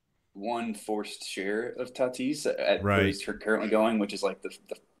one forced share of Tatis at where he's currently going, which is like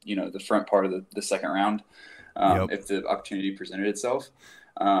the front part of the 2nd round, if the opportunity presented itself.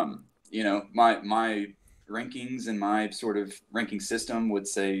 My rankings and my sort of ranking system would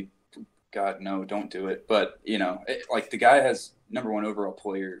say, God, no, don't do it. But, like the guy has #1 overall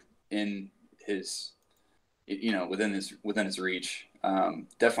player in his, within his reach.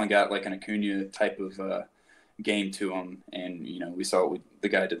 Definitely got like an Acuna type of game to him. And, we saw what the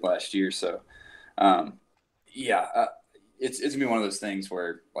guy did last year. So, it's going to be one of those things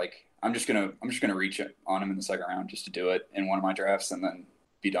where like, I'm just going to reach on him in the 2nd round just to do it in one of my drafts and then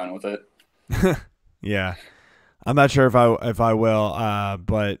be done with it. Yeah. I'm not sure if I will,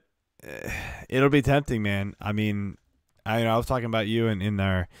 but it'll be tempting, man. I mean, I was talking about you in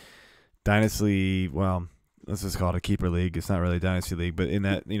our dynasty. Well, let's just call it a keeper league. It's not really a dynasty league, but in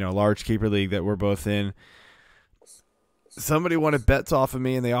that large keeper league that we're both in, somebody wanted bets off of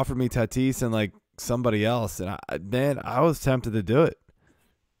me, and they offered me Tatis and like somebody else, and I was tempted to do it.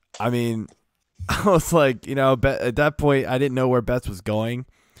 I mean, I was like, at that point, I didn't know where Betts was going,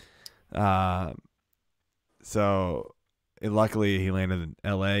 so. Luckily, he landed in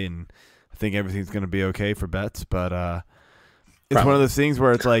L.A., and I think everything's going to be okay for Betts. But it's one of those things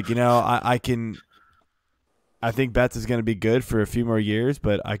where it's like, I think Betts is going to be good for a few more years,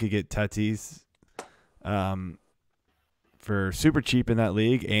 but I could get Tatis for super cheap in that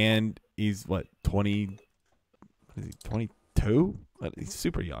league, and he's, 20 – what is he, 22? He's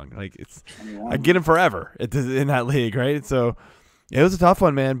super young. Like I get him forever in that league, right? So it was a tough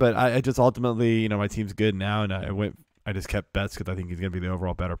one, man, but I just ultimately, my team's good now, and I just kept Betts because I think he's going to be the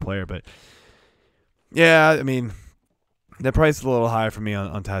overall better player. But, yeah, I mean, the price is a little high for me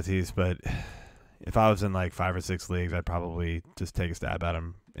on Tatis. But if I was in like 5 or 6 leagues, I'd probably just take a stab at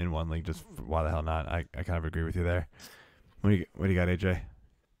him in one league. Just why the hell not? I kind of agree with you there. What do you got, AJ?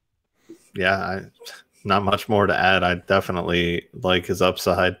 Yeah, not much more to add. I definitely like his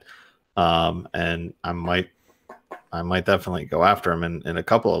upside, and I might definitely go after him in a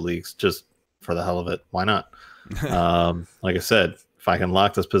couple of leagues just for the hell of it. Why not? Like I said, if I can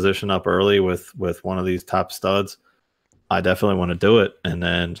lock this position up early with one of these top studs, I definitely want to do it, and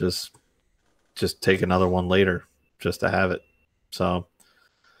then just take another one later just to have it. So,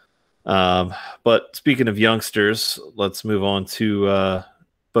 but speaking of youngsters, let's move on to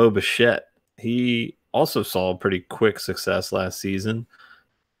Bo Bichette. He also saw pretty quick success last season.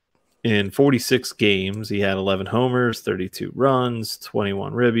 In 46 games, he had 11 homers, 32 runs,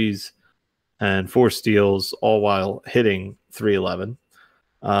 21 ribbies, and 4 steals, all while hitting .311.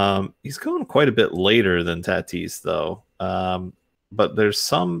 He's going quite a bit later than Tatis, though. But there's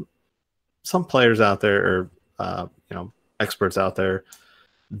some players out there, or experts out there,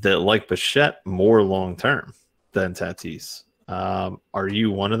 that like Bichette more long term than Tatis. Are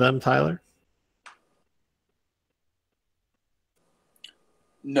you one of them, Tyler?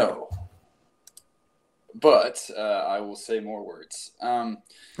 No, but I will say more words.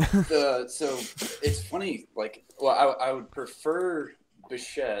 So it's funny. Like, well, I would prefer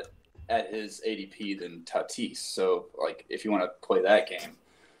Bichette at his ADP than Tatis. So, like, if you want to play that game,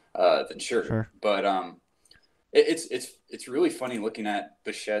 then sure. But it's really funny looking at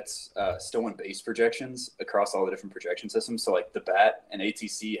Bichette's stolen base projections across all the different projection systems. So, like, the BAT and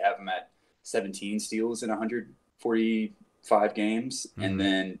ATC have him at 17 steals in 145 games, and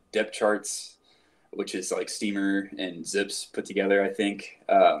then depth charts, which is like Steamer and Zips put together, I think,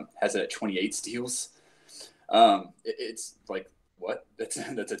 has it at 28 steals. It's like, what? That's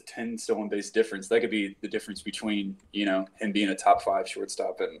a 10 stolen base difference. That could be the difference between, him being a top 5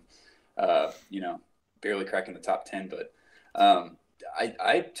 shortstop and, barely cracking the top 10. But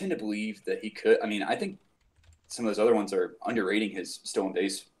I tend to believe that he could. I mean, I think some of those other ones are underrating his stolen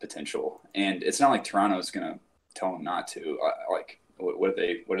base potential. And it's not like Toronto's going to tell him not to. What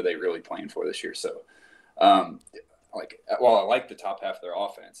are they really playing for this year? So, while I like the top half of their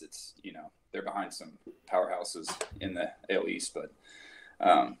offense, it's, they're behind some powerhouses in the AL East, but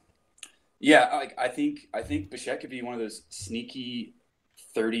I think Bichette could be one of those sneaky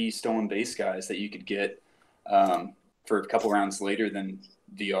 30 stolen base guys that you could get for a couple rounds later than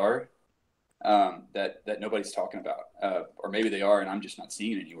VR that nobody's talking about, or maybe they are and I'm just not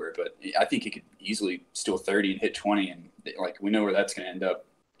seeing it anywhere. But I think he could easily steal 30 and hit 20, and we know where that's going to end up,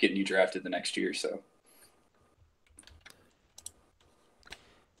 getting you drafted the next year. So.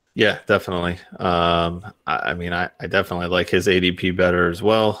 Yeah, definitely. I definitely like his ADP better as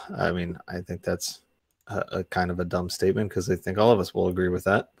well. I mean, I think that's a kind of a dumb statement because I think all of us will agree with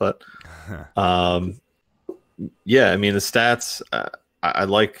that. But yeah, I mean, the stats, I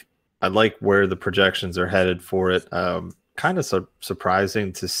like where the projections are headed for it. Kind of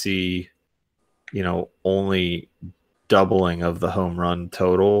surprising to see, only doubling of the home run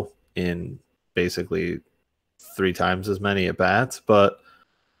total in basically 3 times as many at bats, but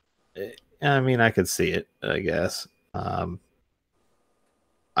I mean, I could see it, I guess. I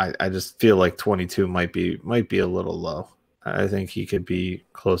just feel like 22 might be a little low. I think he could be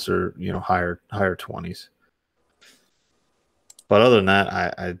closer, higher 20s. But other than that,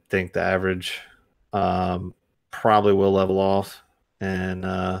 I think the average probably will level off, and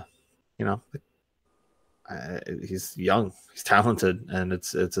he's young, he's talented, and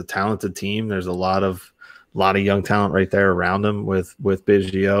it's a talented team. There's a lot of young talent right there around him with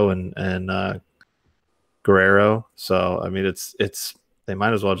Biggio and Guerrero. So I mean, it's they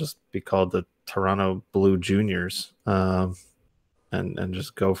might as well just be called the Toronto Blue Juniors, and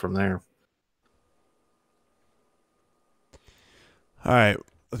just go from there. All right,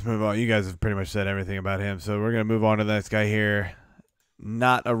 let's move on. You guys have pretty much said everything about him, so we're gonna move on to the next guy here.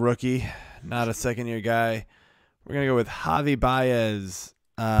 Not a rookie, not a second-year guy. We're gonna go with Javi Baez.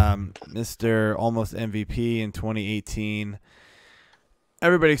 Mr. Almost MVP in 2018.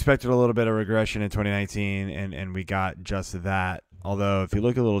 Everybody expected a little bit of regression in 2019, and we got just that. Although, if you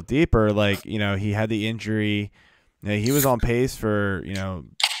look a little deeper, he had the injury. He was on pace for,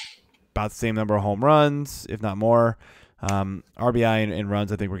 about the same number of home runs, if not more. RBI and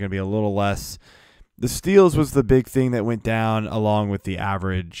runs, I think, were going to be a little less. The steals was the big thing that went down along with the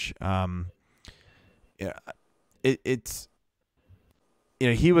average.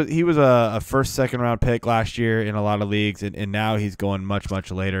 He was a first, second round pick last year in a lot of leagues, and now he's going much, much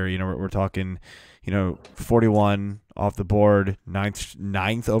later. We're talking, 41 off the board,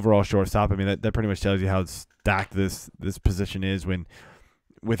 ninth overall shortstop. I mean, that pretty much tells you how stacked this position is when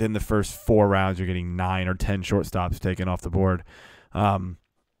within the first 4 rounds you're getting 9 or 10 shortstops taken off the board. I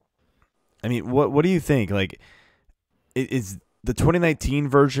mean, what do you think? Like, is the 2019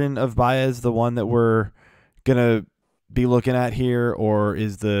 version of Baez the one that we're gonna be looking at here, or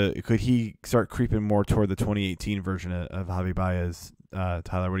could he start creeping more toward the 2018 version of Javi Baez?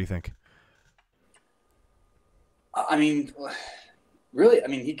 Tyler, what do you think? I mean, really,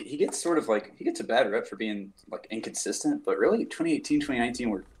 he gets he gets a bad rep for being inconsistent, but really 2018, 2019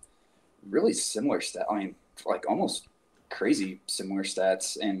 were really similar stats. I mean, almost crazy similar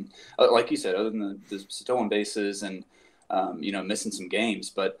stats. And like you said, other than the stolen bases and, missing some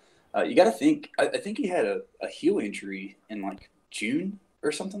games. But you got to think, I think he had a heel injury in like June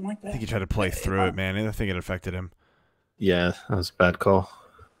or something like that. I think he tried to play through it, man. I think it affected him. Yeah, that was a bad call.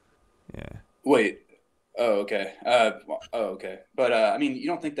 Yeah. Wait. Oh, okay. Okay. But, I mean, you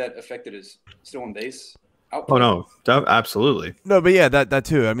don't think that affected his stolen base output? Oh, no. Absolutely. No, but yeah, that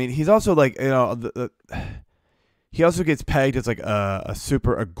too. I mean, he's also like, he also gets pegged as like a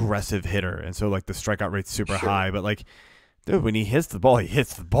super aggressive hitter. And so like the strikeout rate's super high. But like, dude, when he hits the ball, he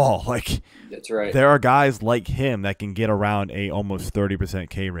hits the ball. Like, that's right. There are guys like him that can get around a almost 30%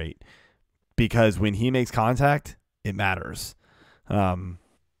 K rate because when he makes contact, it matters. And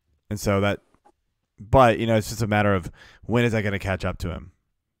so that, but, it's just a matter of when is that going to catch up to him?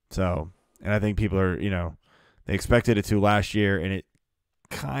 So, and I think people are, they expected it to last year and it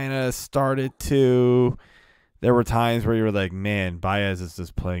kind of started to. There were times where you were like, man, Baez is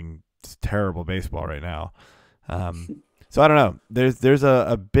just playing terrible baseball right now. So I don't know. There's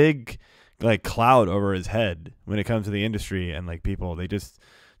a big like cloud over his head when it comes to the industry and like people, they just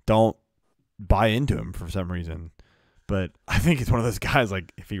don't buy into him for some reason. But I think he's one of those guys,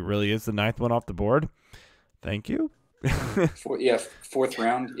 like, if he really is the 9th one off the board, thank you. Fourth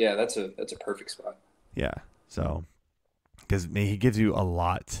round. Yeah, that's a perfect spot. Yeah, so because he gives you a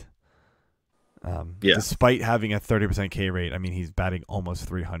lot. Despite having a 30% K rate, I mean, he's batting almost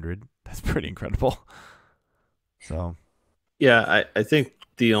 300. That's pretty incredible. So, yeah, I think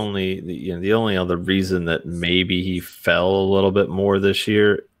the only other reason that maybe he fell a little bit more this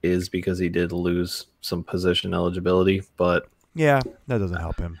year is because he did lose some position eligibility. But yeah, that doesn't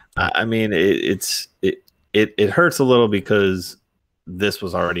help him. I mean, it hurts a little because this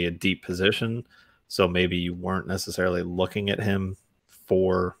was already a deep position, so maybe you weren't necessarily looking at him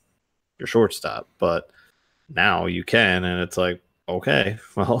for your shortstop, but now you can, and it's like, okay,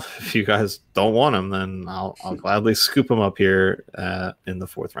 well, if you guys don't want him, then I'll gladly scoop him up here in the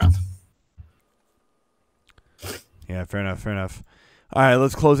 4th round. Yeah, fair enough. All right,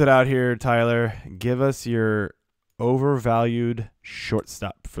 let's close it out here, Tyler. Give us your overvalued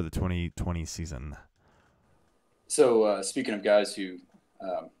shortstop for the 2020 season. So speaking of guys who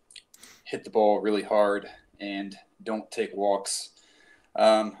hit the ball really hard and don't take walks,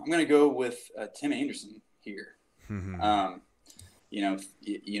 I'm going to go with Tim Anderson here. Mm-hmm.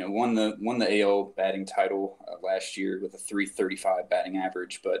 Won the AL batting title last year with a .335 batting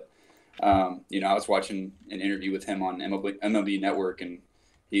average. But I was watching an interview with him on MLB Network, and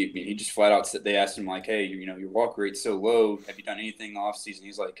he just flat out said, they asked him like, hey, your walk rate's so low. Have you done anything in the off season?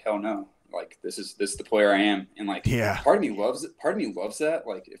 He's like, hell no. Like this is the player I am. And like, part of me loves it. Part of me loves that.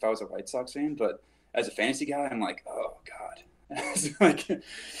 Like if I was a White Sox fan, but as a fantasy guy, I'm like, oh God. It's like,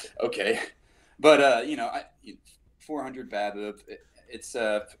 okay. But 400 BABIP, it's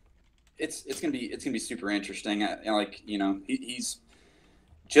gonna be super interesting. He's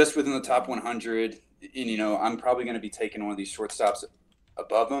just within the top 100, and I'm probably gonna be taking one of these shortstops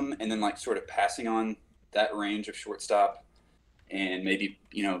above him, and then like sort of passing on that range of shortstop, and maybe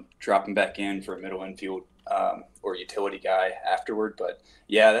dropping back in for a middle infield or utility guy afterward. But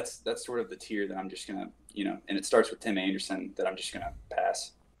yeah, that's sort of the tier that I'm just gonna and it starts with Tim Anderson that I'm just gonna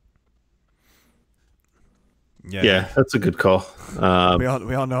pass. Yeah, that's a good call. We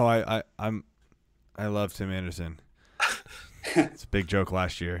all know I love Tim Anderson. It's a big joke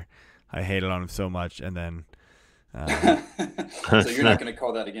last year. I hated on him so much, and then so you're not going to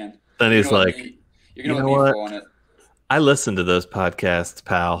call that again. Then he's like, you're going to let me fall on it. I listen to those podcasts,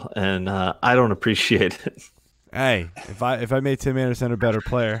 pal, and I don't appreciate it. Hey, if I made Tim Anderson a better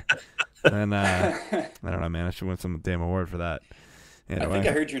player, then I don't know, man. I should win some damn award for that. Anyway. I think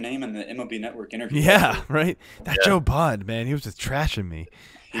I heard your name in the MLB Network interview. Yeah, right. That Joe Bud, man, he was just trashing me.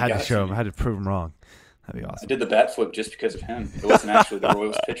 Had to show him. I had to prove him wrong. That'd be awesome. I did the bat flip just because of him. It wasn't actually the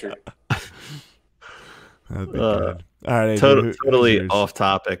Royals pitcher. That'd be good. All right, totally off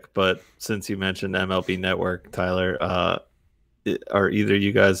topic, but since you mentioned MLB Network, Tyler, are either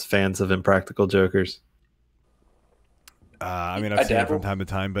you guys fans of Impractical Jokers? I mean, I've seen it from time to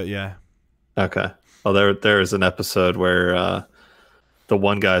time, but yeah. Okay. Well, there is an episode where the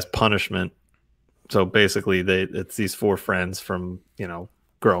one guy's punishment. So basically, it's these 4 friends from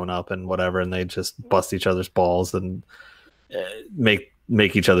growing up and whatever, and they just bust each other's balls and make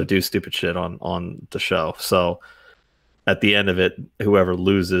each other do stupid shit on the show. So at the end of it, whoever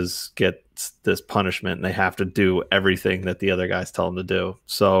loses gets this punishment, and they have to do everything that the other guys tell them to do.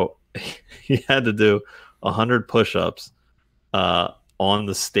 So he had to do 100 push-ups on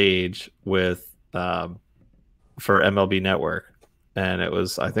the stage with for MLB Network, and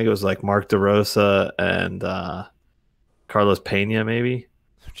I think it was like Mark DeRosa and Carlos Pena, maybe,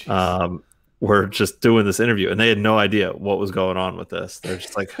 Oh, were just doing this interview, and they had no idea what was going on with this. They're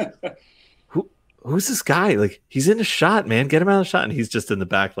just like, who's this guy? Like, he's in a shot, man. Get him out of the shot. And he's just in the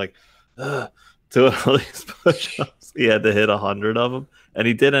back, like, doing all these push-ups. He had to hit 100 of them, and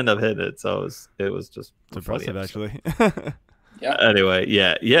he did end up hitting it. So it was just it's impressive, actually. Yeah. Anyway,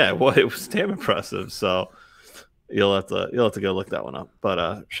 yeah. Well, it was damn impressive. So you'll have to go look that one up.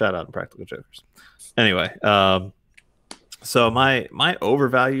 But shout out to Practical Jokers. Anyway, so my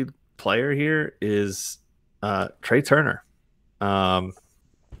overvalued player here is Trey Turner. I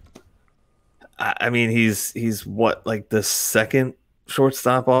mean, he's what, like the second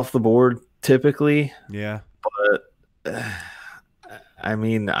shortstop off the board typically. Yeah. But I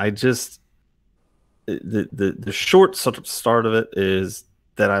mean, I just the short sort of start of it is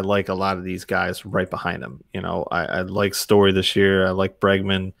that I like a lot of these guys right behind him. You know, I like Story this year. I like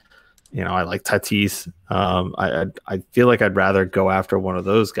Bregman. You know, I like Tatis. I feel like I'd rather go after one of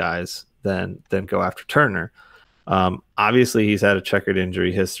those guys than go after Turner. Obviously, he's had a checkered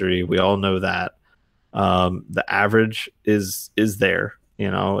injury history. We all know that. The average is there. You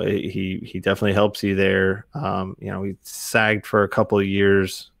know, he definitely helps you there. You know, he sagged for a couple of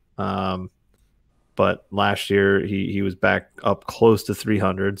years, but last year he was back up close to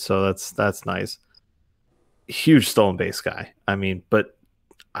 300, so that's nice. Huge stolen base guy. I mean, but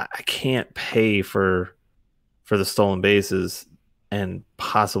I can't pay for the stolen bases and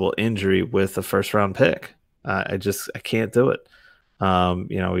possible injury with a first round pick. I can't do it.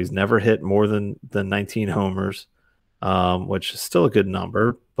 You know, he's never hit more than 19 homers, which is still a good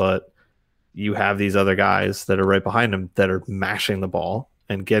number, but you have these other guys that are right behind him that are mashing the ball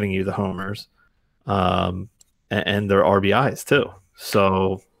and getting you the homers, and they're RBIs too.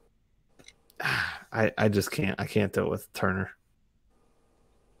 So I just can't do it with Turner.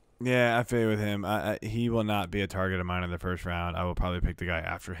 Yeah, I feel with him. He will not be a target of mine in the first round. I will probably pick the guy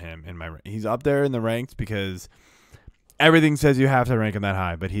after him in my. He's up there in the ranks because everything says you have to rank him that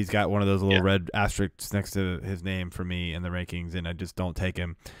high, but he's got one of those little red asterisks next to his name for me in the rankings, and I just don't take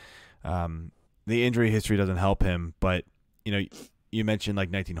him. The injury history doesn't help him, but you know, you mentioned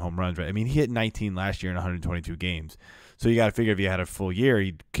like 19 home runs, right? I mean, he hit 19 last year in 122 games, so you got to figure if he had a full year,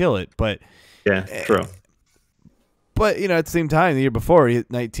 he'd kill it. But yeah, true. But, you know, at the same time, the year before, he hit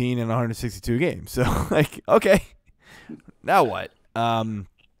 19 in 162 games. So, like, okay, now what? I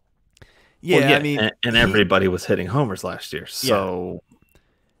mean, and everybody was hitting homers last year. So,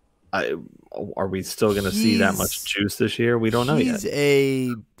 are we still going to see that much juice this year? We don't know yet.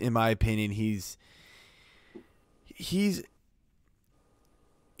 In my opinion, he's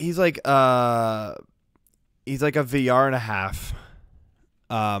like a VR and a half,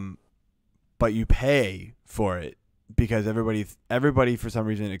 but you pay for it. Because everybody for some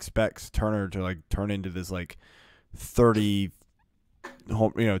reason expects Turner to like turn into this like 25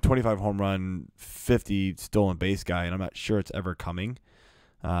 home run, 50 stolen base guy, and I'm not sure it's ever coming.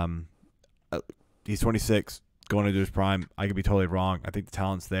 He's 26, going into his prime. I could be totally wrong. I think the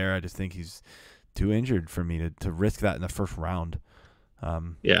talent's there. I just think he's too injured for me to risk that in the first round.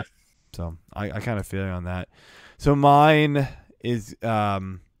 Yeah. So I kind of feel you on that. So mine is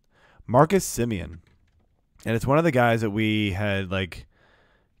Marcus Semien. And it's one of the guys that we had like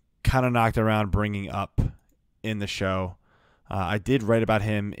kind of knocked around bringing up in the show. I did write about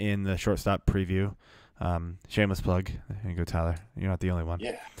him in the shortstop preview. Shameless plug. There you go, Tyler. You're not the only one.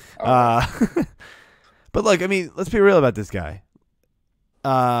 Yeah. But look, I mean, let's be real about this guy.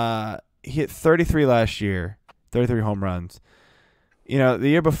 He hit 33 last year, 33 home runs. You know, the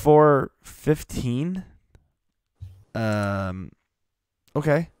year before, 15.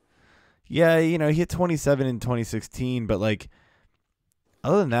 Okay. Yeah, you know, he hit 27 in 2016, but like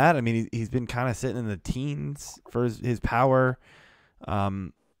other than that, I mean, he's been kind of sitting in the teens for his power.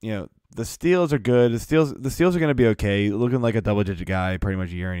 You know, the steals are good. The steals are going to be okay. Looking like a double-digit guy pretty much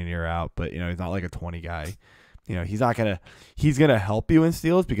year in and year out, but you know, he's not like a 20 guy. You know, he's going to help you in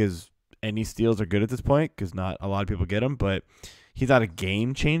steals because any steals are good at this point because not a lot of people get them, but he's not a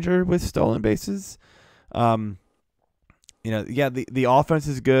game changer with stolen bases. You know, yeah, the offense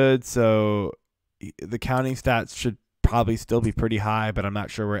is good, so the counting stats should probably still be pretty high, but I'm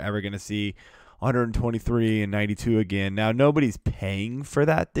not sure we're ever going to see 123 and 92 again. Now, nobody's paying for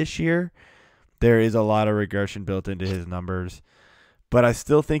that this year. There is a lot of regression built into his numbers, but I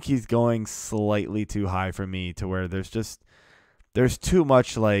still think he's going slightly too high for me to where there's too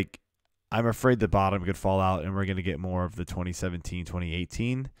much like I'm afraid the bottom could fall out and we're going to get more of the 2017,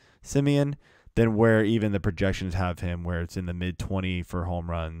 2018 Semien than where even the projections have him where it's in the mid 20 for home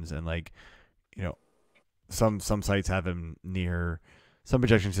runs and like, you know, some sites have him near some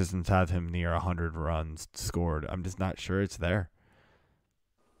projection systems have him near 100 runs scored. I'm just not sure it's there.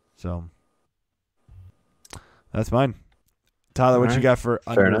 So that's mine. Tyler, what you got for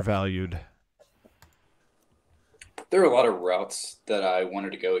undervalued? There are a lot of routes that I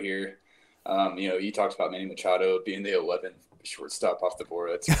wanted to go here. You talked about Manny Machado being the 11th shortstop off the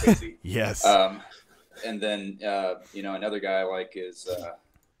board. That's crazy. Yes. And then, another guy I like is,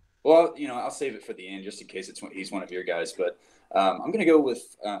 I'll save it for the end just in case he's one of your guys. But I'm going to go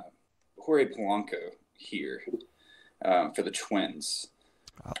with Jorge Polanco here for the Twins.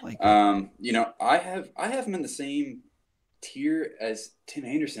 I like it. I have him in the same tier as Tim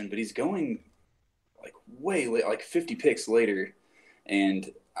Anderson, but he's going like way late, like 50 picks later,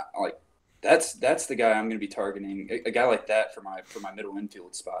 and that's the guy I'm going to be targeting. A guy like that for my middle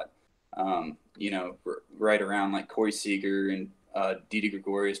infield spot. Right around like Corey Seager and Didi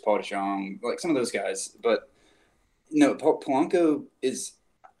Gregorius, Paul DeJong, like some of those guys. But Polanco is,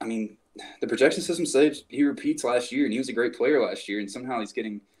 the projection system says he repeats last year, and he was a great player last year, and somehow he's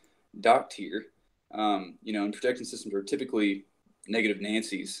getting docked here. And projection systems are typically negative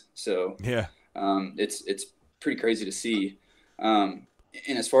Nancy's, so yeah, it's pretty crazy to see. And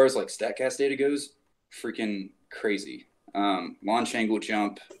as far as like StatCast data goes, freaking crazy. Launch angle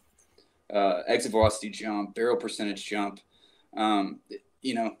jump, exit velocity jump, barrel percentage jump.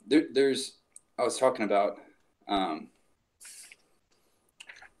 There's I was talking about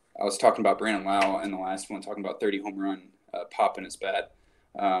Brandon Lau in the last one, talking about 30 home run pop in his bat.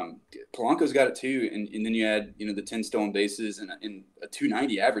 Polanco's got it too, and then you add the 10 stolen bases and a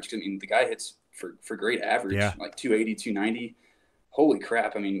 290 average. The guy hits for great average, like 280, 290. Holy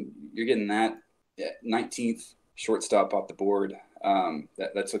crap! You're getting that 19th shortstop off the board.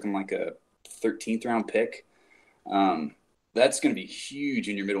 That's looking like a 13th round pick. That's going to be huge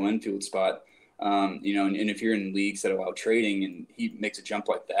in your middle infield spot. And if you're in leagues that allow trading and he makes a jump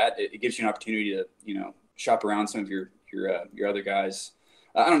like that, it gives you an opportunity to shop around some of your other guys.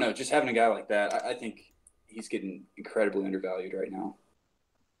 I don't know, just having a guy like that, I think he's getting incredibly undervalued right now.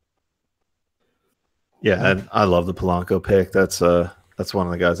 Yeah, and I love the Polanco pick. That's one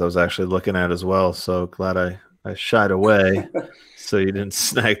of the guys I was actually looking at as well. So glad I shied away so you didn't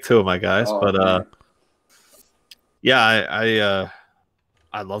snag two of my guys.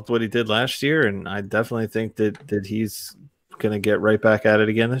 I loved what he did last year, and I definitely think that he's going to get right back at it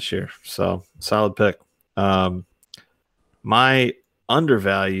again this year. So solid pick. My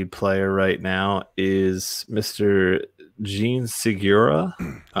undervalued player right now is Mr. Gene Segura.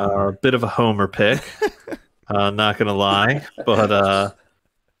 A bit of a homer pick, not going to lie. But,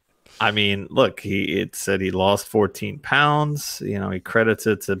 look, it said he lost 14 pounds. He credits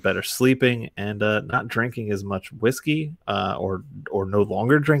it to better sleeping and not drinking as much whiskey or no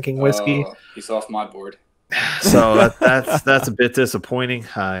longer drinking whiskey. He's off my board. So that's a bit disappointing.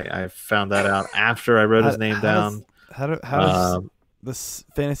 I found that out after I wrote his name down. How does this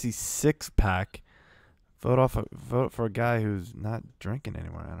fantasy 6-pack vote for a guy who's not drinking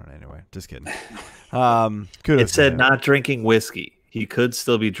anymore? I don't know. Anyway, just kidding. It said not drinking whiskey. He could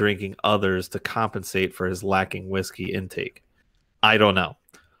still be drinking others to compensate for his lacking whiskey intake. I don't know.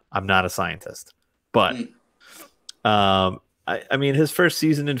 I'm not a scientist, but his first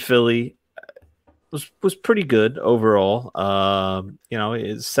season in Philly was pretty good overall.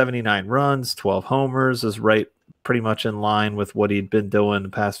 His 79 runs, 12 homers is right pretty much in line with what he'd been doing the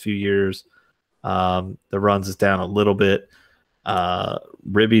past few years. The runs is down a little bit.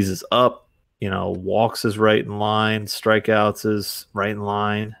 Ribbies is up. Walks is right in line. Strikeouts is right in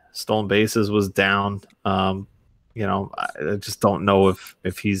line. Stolen bases was down. I just don't know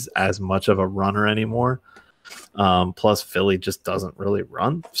if he's as much of a runner anymore. Plus, Philly just doesn't really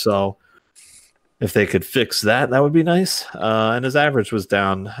run. So if they could fix that, that would be nice. And his average was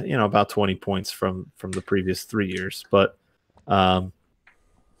down, about 20 points from the previous 3 years. But,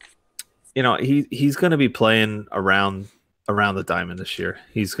 he's going to be playing around the diamond this year.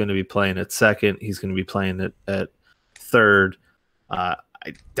 He's going to be playing at second. He's going to be playing at third. I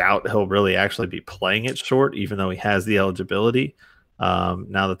doubt he'll really actually be playing it short, even though he has the eligibility now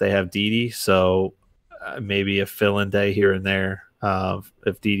that they have Didi. So maybe a fill-in day here and there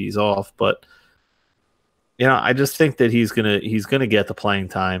if Didi's off. But I just think that he's gonna get the playing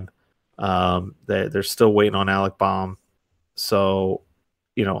time. They're still waiting on Alec Baum, so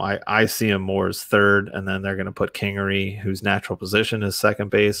I see him more as third, and then they're gonna put Kingery, whose natural position is second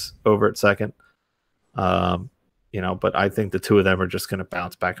base, over at second. But I think the two of them are just gonna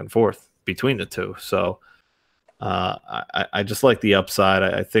bounce back and forth between the two. So I just like the upside.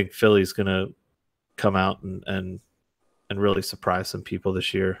 I think Philly's gonna come out and really surprise some people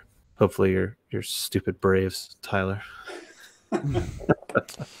this year. Hopefully your stupid Braves, Tyler.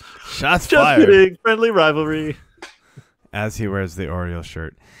 Shots Just fired. kidding. Friendly rivalry. As he wears the Orioles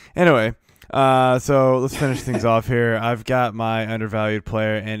shirt. Anyway, so let's finish things off here. I've got my undervalued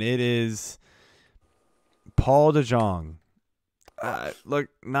player, and it is Paul DeJong. Look,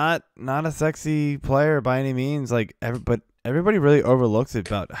 not a sexy player by any means, but everybody really overlooks it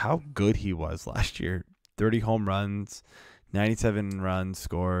about how good he was last year. 30 home runs, 97 runs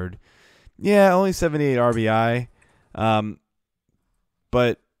scored. Yeah, only 78 RBI.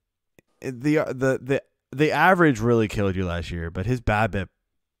 But the average really killed you last year, but his BABIP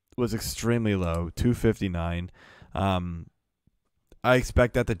was extremely low, 259. I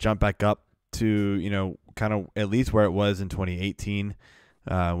expect that to jump back up to, kind of at least where it was in 2018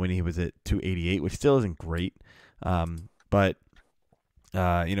 when he was at 288, which still isn't great. But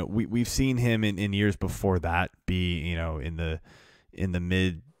we've seen him in years before that be, in the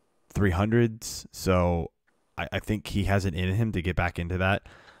mid 300s. So I think he has it in him to get back into that.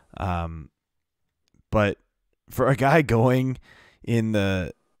 But for a guy going in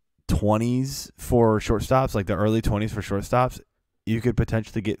the 20s for shortstops, like the early 20s for shortstops, you could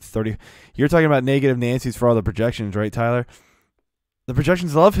potentially get 30. You're talking about negative Nancy's for all the projections, right, Tyler? The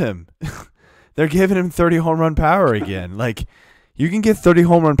projections love him. They're giving him 30 home run power again. Like, you can get 30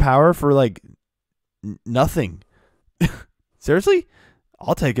 home run power for like nothing. Seriously?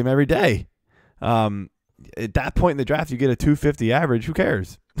 I'll take him every day. At that point in the draft, you get a 250 average. Who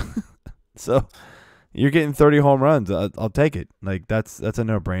cares? So you're getting 30 home runs. I'll take it. Like, that's a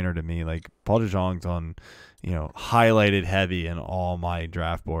no-brainer to me. Like, Paul DeJong's on, highlighted heavy in all my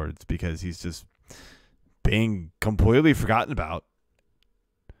draft boards because he's just being completely forgotten about.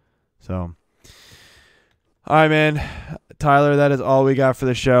 So, all right, man. Tyler, that is all we got for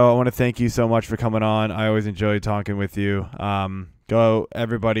the show. I want to thank you so much for coming on. I always enjoy talking with you.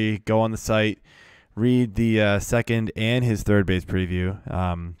 Everybody, go on the site, read the second and his third base preview.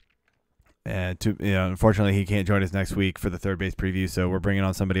 Unfortunately, he can't join us next week for the third base preview, so we're bringing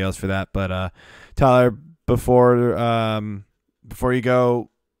on somebody else for that. But Tyler, before you go,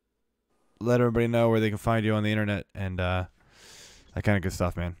 let everybody know where they can find you on the internet and that kind of good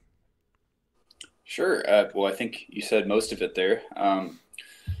stuff, man. Sure. Well, I think you said most of it there.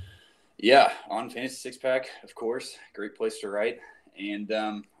 Yeah, on Fantasy Six Pack, of course, great place to write, and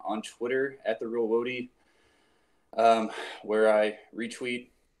on Twitter at the Real Wody, where I retweet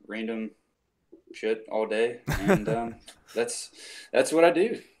random shit all day, and that's what I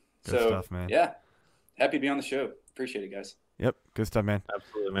do. Good stuff, man. Yeah, happy to be on the show. Appreciate it, guys. Yep, good stuff, man.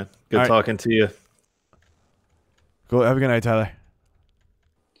 Absolutely, man. Good talking to you. Cool. Have a good night, Tyler.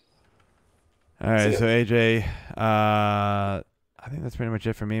 All right, so AJ, I think that's pretty much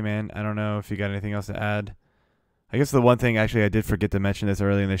it for me, man. I don't know if you got anything else to add. I guess the one thing, actually, I did forget to mention this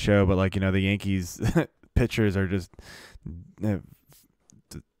early in the show, but the Yankees pitchers are just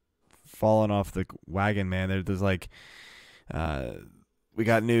falling off the wagon, man. There's we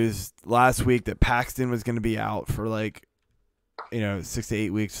got news last week that Paxton was going to be out for 6 to 8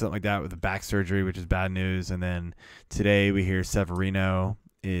 weeks, something like that, with a back surgery, which is bad news. And then today we hear Severino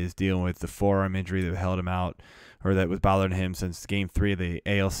is dealing with the forearm injury that held him out, or that was bothering him since Game 3 of the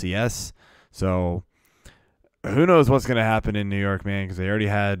ALCS. So who knows what's going to happen in New York, man, because they already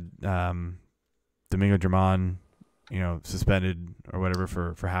had Domingo Germán, suspended or whatever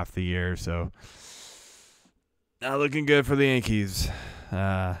for half the year. So not looking good for the Yankees.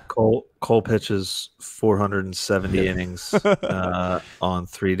 Cole pitches 470 innings on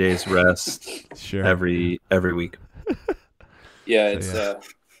 3 days rest every week. Yeah,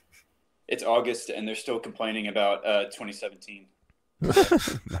 it's August and they're still complaining about 2017.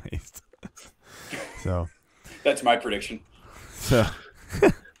 Nice. So that's my prediction. So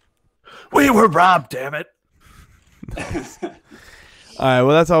we were robbed, damn it. Nice. All right,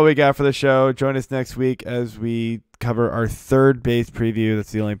 well, that's all we got for the show. Join us next week as we cover our third base preview.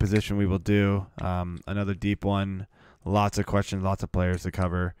 That's the only position we will do. Another deep one. Lots of questions, lots of players to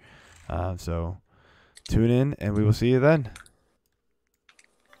cover. So tune in, and we will see you then.